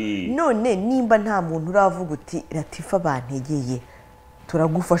yego none nimba nta muntu uravuga uti Latifa bantegeye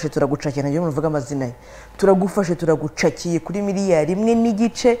turagufashe turagucakiye nabyo muvuga amazina ye turagufashe turagucakiye kuri miliyari imwe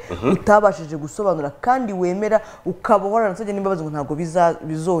n'igice utabashije gusobanura kandi wemera ukaba waranasabye n'imbabazi ngo ntabwo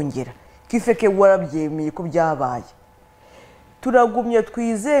bizongera kifeke warabyemeye ko byabaye turagumye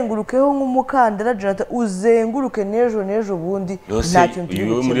twizengurukeho nk'umukandara Jonathan uzenguruke n'ejo bundi nta kintu turi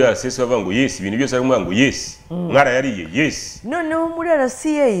muri RCS bavuga ngo yes ibintu byose ari ngo yes mwara yariye yes noneho muri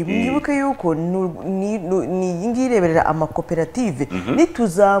RCA mwibuke yuko ni ngireberera amakoperative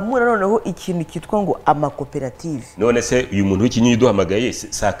nituzamura noneho ikintu kitwa ngo amakoperative none se uyu muntu w'ikinyuyi duhamagaye yes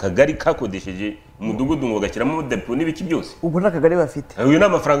sakagari kakodesheje umudugudu ngo gashyiramo depo n'ibiki byose ubwo nakagari bafite uyu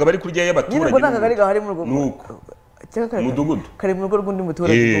n'amafaranga bari kurya y'abaturage ubwo nakagari gahari mu rugo nuko umudugudu kare mu rugo rw'undi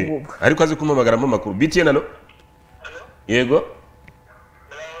muturage n'ubwo ariko azi kumamagaramo amakuru BTN hano yego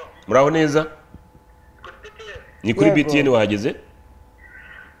muraho neza ni kuri BTN wahageze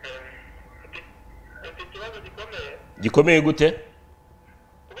gikomeye gute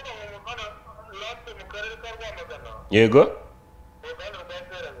yego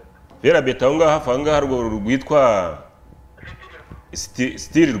Vera beta aho ngaho hafi aho ngaho harwo rwitwa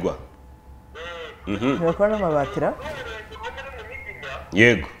Stirirwa bakora n'amabatira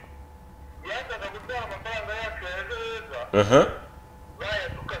yego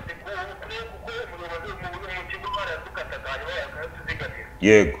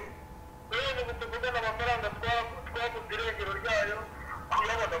yego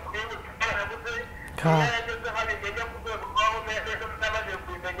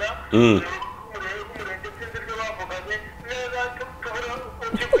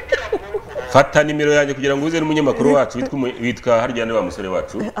fata nimero yanjye kugira ngo uze n'umunyamakuru wacu witwa haryane wa musore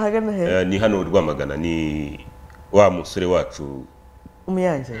wacu ni hano Rwamagana ni wa musore wacu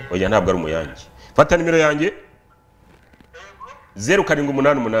umuyange oya ntabwo ari umuyange fata nimero yanjye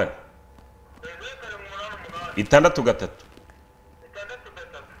 0788 63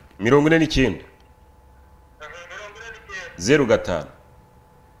 49 05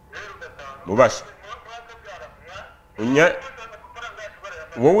 mubasha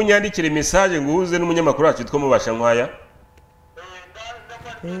wowe unyandikire message ngo uze n'umunyamakuru wacu twitwa mubasha nkwaya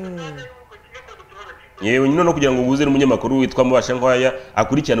yewe nyine no kugira ngo uze n'umunyamakuru witwa mubasha nkwaya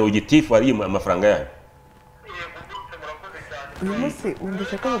akurikirana ugitifu ari amafaranga yayo uyu munsi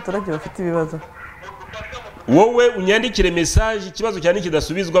undisha ko abaturage bafite ibibazo wowe unyandikire message ikibazo cyane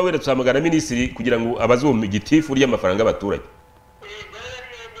kidasubizwa wera tusamagana minisitiri kugira ngo abaze uwo gitifu ry'amafaranga y'abaturage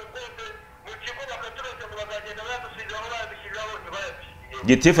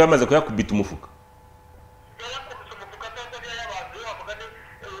gitifu yamaze kuyakubita umufuka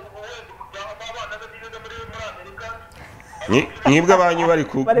nibwo abanyu bari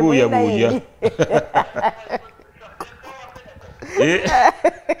kubuyabuya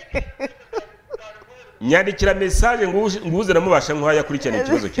nyandikira message ngo uze namubasha nkwaya kurikirana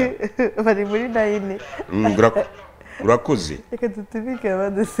ikibazo cyawe bari muri 9 urakoze reka tutumike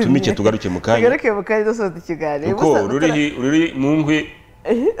abadusimye tumike tugaruke mu kanya tugaruke mu kanya dusoza ikiganiro uko ruri mu nkwe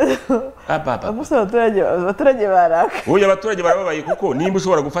abaturage baraka oya abaturage barababaye kuko nimba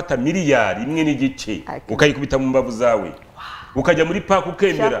ushobora gufata miliyari imwe n'igice ukayikubita mu mbavu zawe ukajya muri park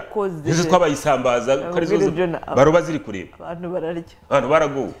ukemera ese twabayisambaza karizo baroba ziri kureba abantu bararya abantu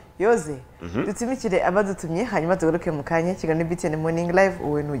baraguwe yoze dutumikire abadutumye hanyuma tugaruke mu kanya kiganiro BTN Morning Live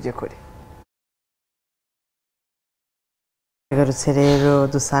uwe ntujye kure Garutse rero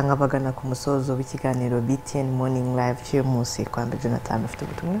dusanga bagana ku musozo w'ikiganiro BTN Morning Live cyo munsi kwambe Jonathan ufite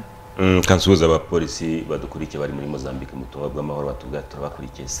ubutumwa kansuza abapolisi badukurikiye bari muri Mozambique mu tuba bw'amahoro batubwira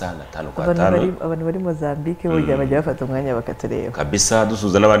turabakurikiye sana 5 kwa 5 abantu bari Mozambique burya bajya bafata umwanya bakatureba kabisa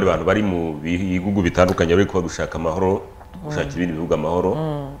dusuza n'abandi bantu bari mu bihugu bitandukanye bari kuba gushaka amahoro gushaka ibindi bihugu amahoro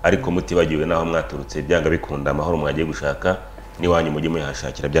ariko mutibagiwe naho mwaturutse byanga bikunda amahoro mwagiye gushaka ni wanyu mujye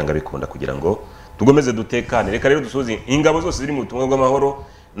muyashakira byanga bikunda kugira ngo tugomeze dutekane reka rero dusoze ingabo zose ziri mu butumwa bw'amahoro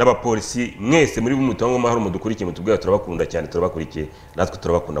n'abapolisi mwese muri mu butumwa bw'amahoro mudukurikiye mutubwira turabakunda cyane turabakurikiye natwe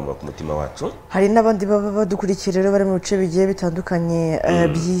turabakunda mu mutima wacu hari n'abandi baba badukurikiye rero bari mu bice bigiye bitandukanye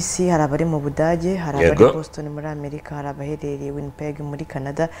by'isi hari abari mu Budage hari abari Boston muri Amerika hari abaherereye Winnipeg muri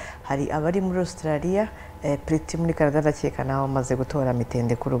Canada hari abari muri Australia Pretty muri Canada ndakeka naho maze gutora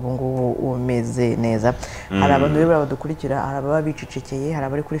mitende kuri ubu ngubu umeze neza hari abantu rero badukurikira hari ababa bicicekeye hari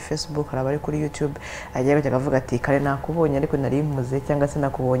abari kuri Facebook hari abari kuri YouTube agiye bajya kavuga ati kare nakubonye ariko nari mpuze cyangwa se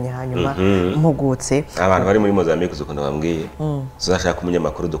nakubonye hanyuma mpugutse abantu bari muri Mozambique uzukunda bambwiye uzashaka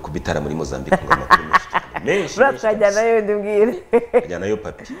umunyamakuru dukubitara muri Mozambique ngo amakuru menshi Batkajyana yo ndimbwire ajyana yo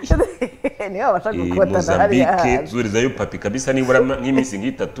papi niyo abashaka gukotana hari Mozambique zuriza yo papi kabisa nibura nk'iminsi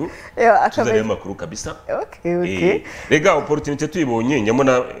nk'itatu tuzayo makuru kabisa okay rega opportunity tuyibonye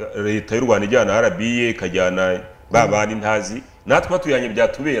nyamona leta y'u Rwanda ijyana RBA kajyana babandi ntazi natwe batuyanye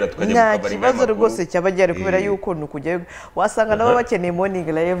byatubera tukajya nta gukabara kibazo rwose cyaba gihari kubera yuko ni ukujya wasanga nabo bakeneye morning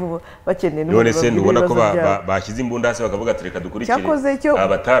live bakeneye none se ndubona ko bashyize imbunda hasi bakavuga ati reka dukurikire cyakoze cyo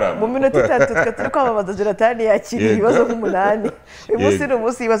abataramu mu minota 3 twe turi kwamamaza Jonathan yakiriye ibibazo nk'umunani uyu munsi ni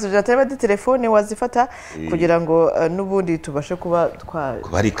umunsi ibibazo Jonathan badi telefone wazifata kugira ngo n'ubundi tubashe kuba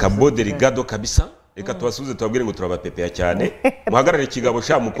bari kabo delegado kabisa reka tubasubize tubabwire ngo turabapepeya cyane muhagarare kigabo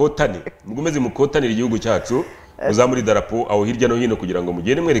sha mukotane mugumeze mukotanira igihugu cyacu muzamuri darapo aho hirya no hino kugira ngo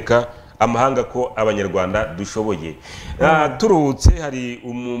mugende mwereka amahanga ko abanyarwanda dushoboye. Turuhutse hari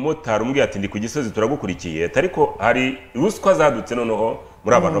umumotari umbwiye ati ndi ku Gisozi turagukurikiye ariko hari ruswa zadutse noneho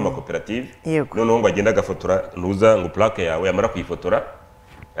muri abantu b'amakoperative noneho ngo agenda agafotora ntuza ngo plaque yawe yamara kuyifotora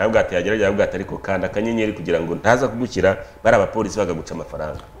yabwa ati yagerageza yabwa ati ariko kanda akanyenyeri kugira ngo ntaza kugukira bari abapolisi bagaguca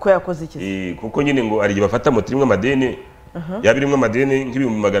amafaranga ko yakoze iki kuko nyine ngo ari bafata moto imwe amadeni yabirimwe amadeni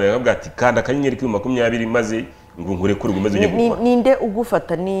nk'ibihumbi 100 yabwa ati kanda akanyenyeri kuri 20 maze ngo nkure kuri gumeze ujye gukora ninde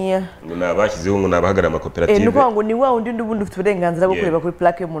ugufata niya ngo nabashyizeho ngo nabahagara amakoperative nuko ngo ni wa undi ndubundi ufite uburenganzira bwo kureba kuri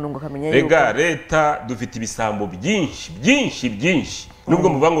plaque y'umuntu ngo akamenya yuko rega leta dufite ibisambo byinshi nubwo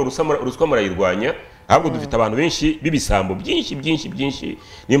muvuga ngo ruswa murayirwanya ahubwo dufite abantu benshi bibisambo byinshi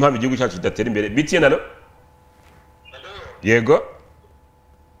niyo mpamvu igihugu cyacu kidatera imbere bitiye nano yego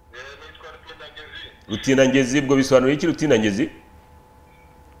rutinangezi bwo bisobanura iki rutinangezi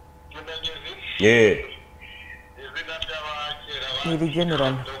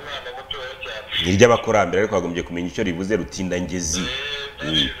irigenerana nirya abakurambere ariko bagombye kumenya icyo rivuze rutindangezi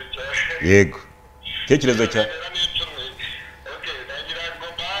yego tekerezo cya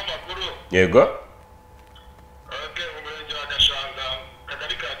yego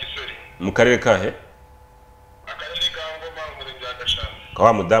mu karere kahe ka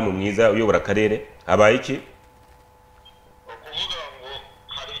wa mudamu mwiza uyobora akarere habaye iki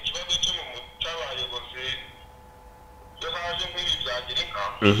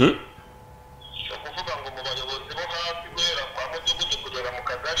kuvuga ngo mu bayobozi bo hasi guhera kwa mudugudu kugera mu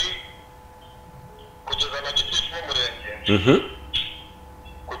kagari kugeza na gitifu w'umurenge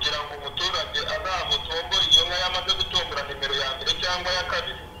kugira ngo umuturage azamutombore iyo nka yamaze gutombora nimero ya mbere cyangwa ya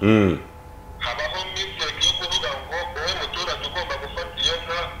kabiri habaho mistake yo kuvuga ngo wowe muturage ugomba gufata iyo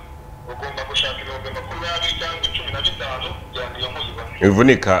nka ugomba gushaka 20 cyangwa 15 kugira ngo iyo nka uyibone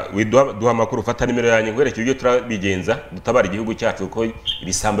ivunika duha amakuru ufata nimero yanjye nkwereke ibyo turabigenza dutabara igihugu cyacu ko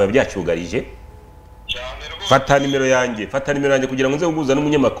ibisambo byacyugarije fata nimero yanjye kugira ngo nze kuguza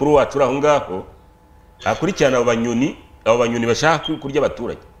n'umunyamakuru wacu uri aho ngaho akurikirana abo banyoni bashaka kurya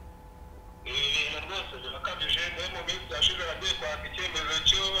abaturage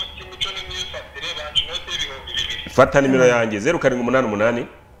fata nimero yanjye 0788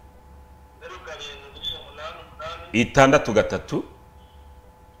 683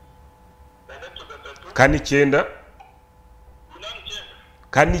 49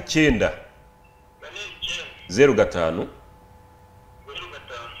 05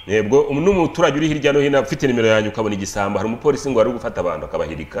 yebwo n'umuturage uri hirya no hino afite nimero yanjye ukabona igisambo hari umupolisi ngo ari gufata abantu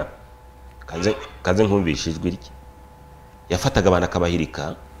akabahirika kaze nkumvishijwe iki yafataga abantu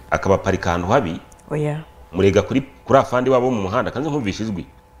akabahirika akabaparika ahantu habi oya murega kuri afandi wabo mu muhanda kaze nkumvishijwe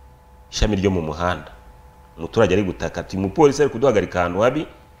ishami ryo mu muhanda umuturage ari gutaka ati umupolisi ari kuduhagarika ahantu habi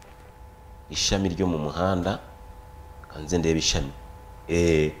ishami ryo mu muhanda kanze ndebe ishami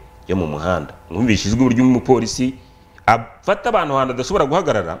yo mu muhanda nkumvishijwe uburyo umupolisi afata abantu handa adashobora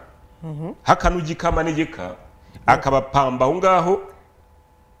guhagarara hakanugika manegeka akabapamba aho ngaho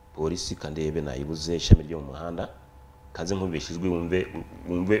polisi kandebe nayibuze ishami ryo mu muhanda kanze nkumvishijwe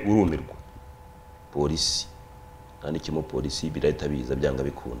wumve urumirwa polisi kandi kimo polisi birahita biza byanga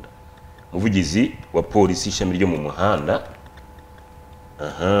bikunda umuvugizi wa polisi ishami ryo mu muhanda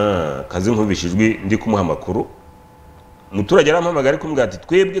kaze nkumvishijwe ndi kumuha amakuru umuturage arampamagara ariko mbwa ati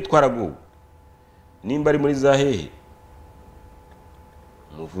twebwe twaraguwe nimba ari muri za hehe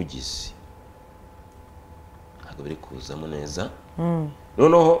umuvugizi ntabwo biri kuzamo neza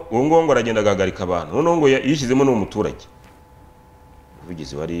noneho uwo ngo aragenda agahagarika abantu noneho ngo yishyizemo n'uwo muturage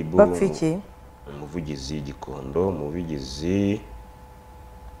umuvugizi wa ribu bapfiki umuvugizi Gikondo umuvugizi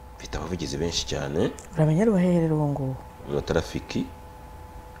mfite abavugizi benshi cyane uramenye rubaherera uwo nguwo mu trafiki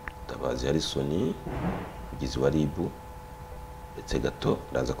Tabazi Harrison umuvugizi wa ribu ndetse gato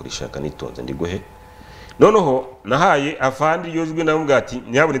ndaza kurishaka nitonze ndiguhe noneho nahaye afandi yozwe namubwa ati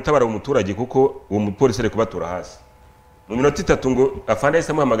nyabone itabara umuturage kuko uwo mupolisi ari kubatura hasi mu minota 3 ngo afandi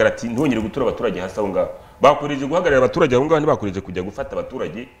yahise amuhamagara ati ntongere gutura abaturage hasi aho ngaho bakurije guhagarara abaturage aho ngaho ntibakurije kujya gufata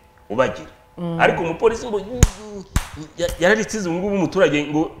abaturage ubagira ariko umupolisi ngo yararitsize ngo umuturage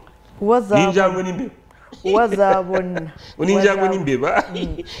ngo ninjangwe n'imbeba uwazabona ninjangwe n'imbeba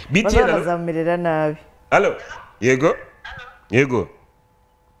bitiye bazamerera nabi allo yego yego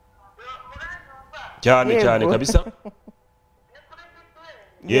cyane Yego. cyane kabisa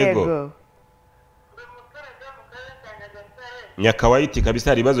yego Nyakawayiti kabisa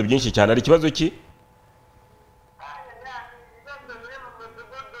hari ibibazo byinshi cyane. Hari ikibazo ki?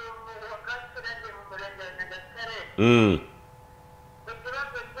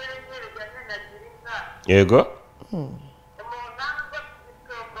 Yego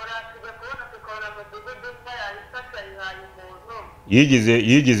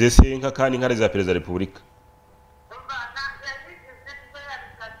yigize se inka kandi inka za perezida wa repubulika.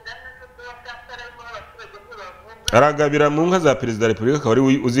 Aragabira mu nka za perezida wa repubulika akaba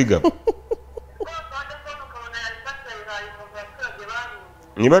ari uzigaba.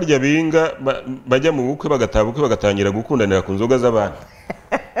 Nibarya binga bajya mu bukwe bagataha bukwe bagatangira gukundanira ku nzoga z'abandi.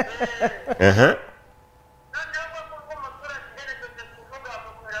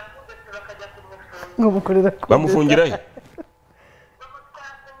 Bamufungira he?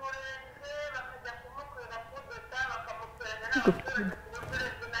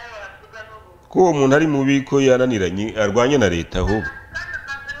 Ko uwo muntu ari mubi ko yananiranye arwanye na leta ahubwo.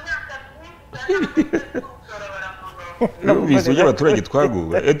 Numvise ujya abaturage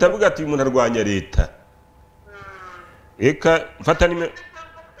twaguwe leta avuga ati umuntu arwanya leta. Eka mfata nimero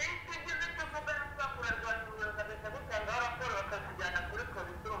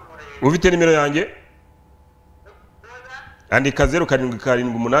ufite nimero yanjye andika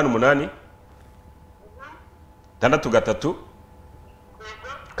 0788 6 3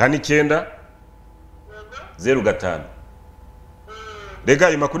 9 Rega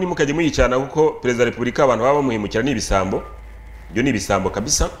ayo makuru nimukajye muyicana kuko perezida wa repubulika abantu baba bamuhimukira ni ibisambo. Byo ni ibisambo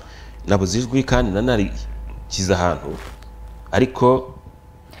kabisa. Nabuzijwe kandi nanari kiza ahantu. Ariko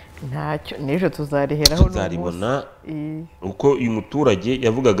ntacyo n'ejo tuzariheraho tuzaribona uko uyu muturage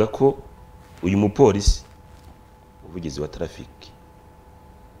yavugaga ko uyu mupolisi uvugizi wa traffic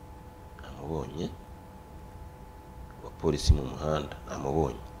amubonye wa polisi mu muhanda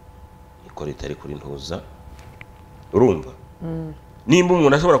amubonye iko leta ari kuri ntuza urumva. Nimba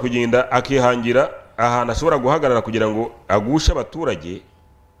umuntu ashobora kugenda akihangira ahantu ashobora guhagarara kugira ngo agushe abaturage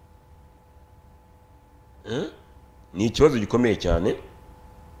ni ikibazo gikomeye cyane.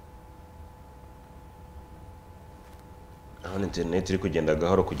 Aho internet iri kugenda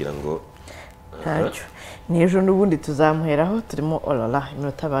gahoro kugira ngo ntacyo n'ejo n'ubundi tuzamuheraho turimo olala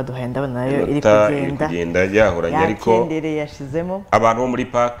iminota baduhaye ndabona nayo iri kugenda yahoranye ariko yashizemo abantu bo muri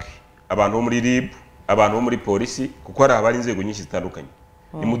PAC, abantu bo muri RIB, abantu bo muri polisi kuko hari abari inzego nyinshi zitandukanye.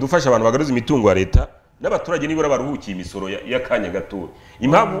 Nimudufasha abantu bagaruza imitungo ya leta n'abaturage nibura baruhukiye imisoro y'akanya gato.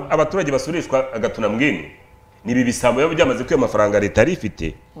 Impamvu abaturage basoreshwa agatuna mbwene nibi bisambo yabo byamaze kwiye amafaranga leta ari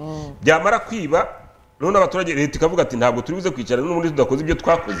ifite byamara kwiba none abaturage leta ikavuga ati ntabwo turi buze kwicara n'ubundi tudakoze ibyo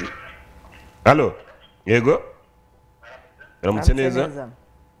twakoze. Allo yego Ramutse neza.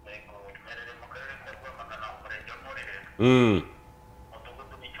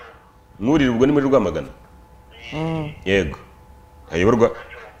 Mwurira ubwo ni muri Rwamagana. Yego hayoborwa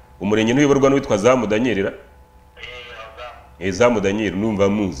umurenge n'uyoborwa n'uwitwa Zamudanyerera. Zamudanyeri numva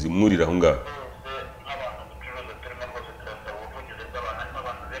muzi mwurira aho ngaho.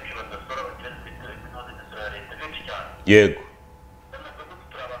 Yego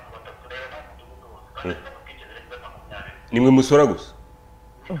nimwe musora gusa.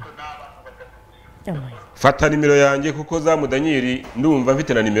 Fata nimero yanjye kuko Zamudanyeri ndumva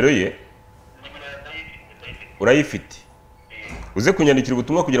mfite na nimero ye. Urayifite uze kunyandikira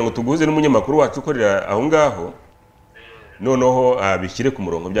ubutumwa kugira ngo tuguhuze n'umunyamakuru wacu ukorera aho ngaho noneho abishyire ku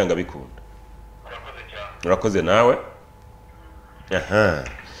murongo byanga bikunda. Urakoze nawe.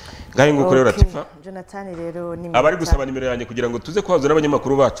 Ngaho nguko rero Latifa Jonathan rero ni abari gusaba nimero yanjye kugira ngo tuze kwaza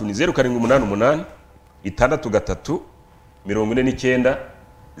n'abanyamakuru bacu ni 0788 6 3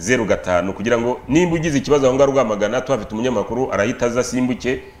 49 kugira ngo nimba ugize ikibazo aho ngaho Rwamagana tuhafite umunyamakuru arahita aza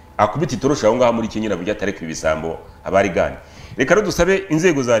simbuke akubita itorosha aho ngaho muri Kenya bujya tareka ibisambo abari gani. Reka rero dusabe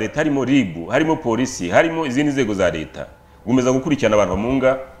inzego za leta harimo RIB, harimo polisi, harimo izindi nzego za leta gumeza gukurikirana abantu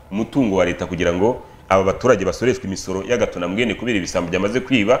bamunga umutungo wa leta kugira ngo aba baturage basoreshwe imisoro y'agatuna mbwene kubera ibisambo byamaze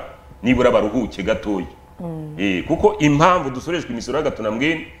kwiba nibura baruhuke gatoyi. Kuko impamvu dusoreshwa imisoro y'agatuna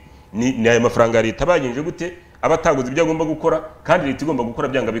mbwene ni aya mafaranga ya leta bagenje gute abataguze ibyo agomba gukora kandi leta igomba gukora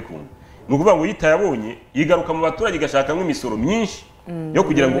byanga bikunda. Nukuvuga ngo yitayabonye yigaruka mu baturage gashaka nk'imisoro myinshi yo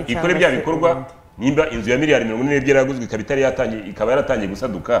kugira ngo ikore bya bikorwa. Nimba inzu ya miliyari 42 yaraguzwe ikabitari yatangiye ikaba yaratangiye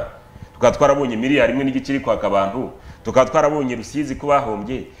gusaduka tukatwarabonye miliyari 1 n'igiciri kwa kabantu tukatwarabonye Rusizi ko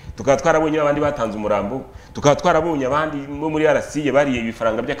bahombye tukatwarabonye abandi batanze umurambo tukatwarabonye abandi muri RC bariye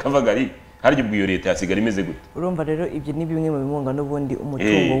ibifaranga by'akavagari harya ubwo iyo leta yasigara imeze gute? Urumva rero ibyo ni bimwe mu bimunga n'ubundi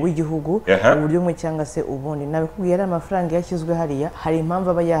umutungo w'igihugu uburyo umwe cyangwa se ubundi nabikubwiye ari amafaranga yashyizwe hariya hari impamvu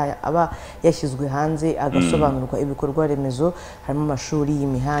aba yashyizwe hanze agasobanurwa ibikorwa remezo harimo amashuri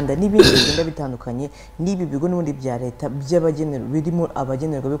y'imihanda n'ibindi bigenda bitandukanye n'ibi bigo n'ubundi bya leta by'abagenerwa birimo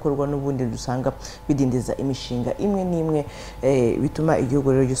abagenerwa bikorwa n'ubundi dusanga bidindiza imishinga imwe n'imwe bituma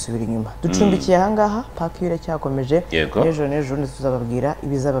igihugu rero gisubira inyuma ducumbikiye aha ngaha PAC iracyakomeje n'ejo tuzababwira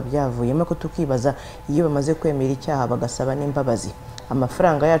ibizaba byavuyemo ko tukibaza iyo bamaze kwemera icyaha bagasaba n'imbabazi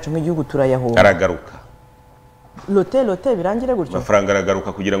amafaranga yacu nk'igihugu turayahomba aragaruka lote birangire gutyo amafaranga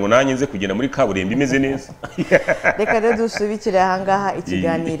aragaruka kugira ngo nanjye nze kugenda muri kaburimbo imeze neza. Reka rero dusubikire aha ngaha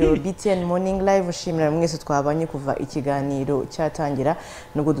ikiganiro BTN Morning Live ushimira mwese twabanye kuva ikiganiro cyatangira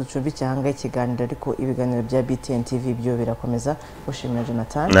nubwo ducumbikiye aha ngaha ikiganiro ariko ibiganiro bya BTN TV byo birakomeza ushimira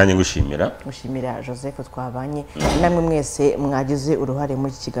Jonathan nanjye gushimira Joseph twabanye namwe mwese mwagize uruhare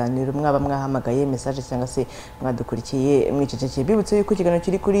muri iki kiganiro mwaba mwahamagaye message cyangwa se mwadukurikiye mwicecekeye bibutse yuko ikiganiro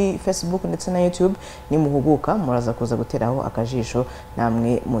kiri kuri Facebook ndetse na YouTube ni muhuguka muraza kuza guteraho akajisho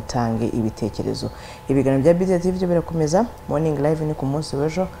namwe mutange ibitekerezo ibiganiro bya BTN TV byo birakomeza Morning Live ni ku munsi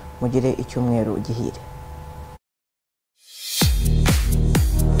w'ejo mugire icyumweru gihire.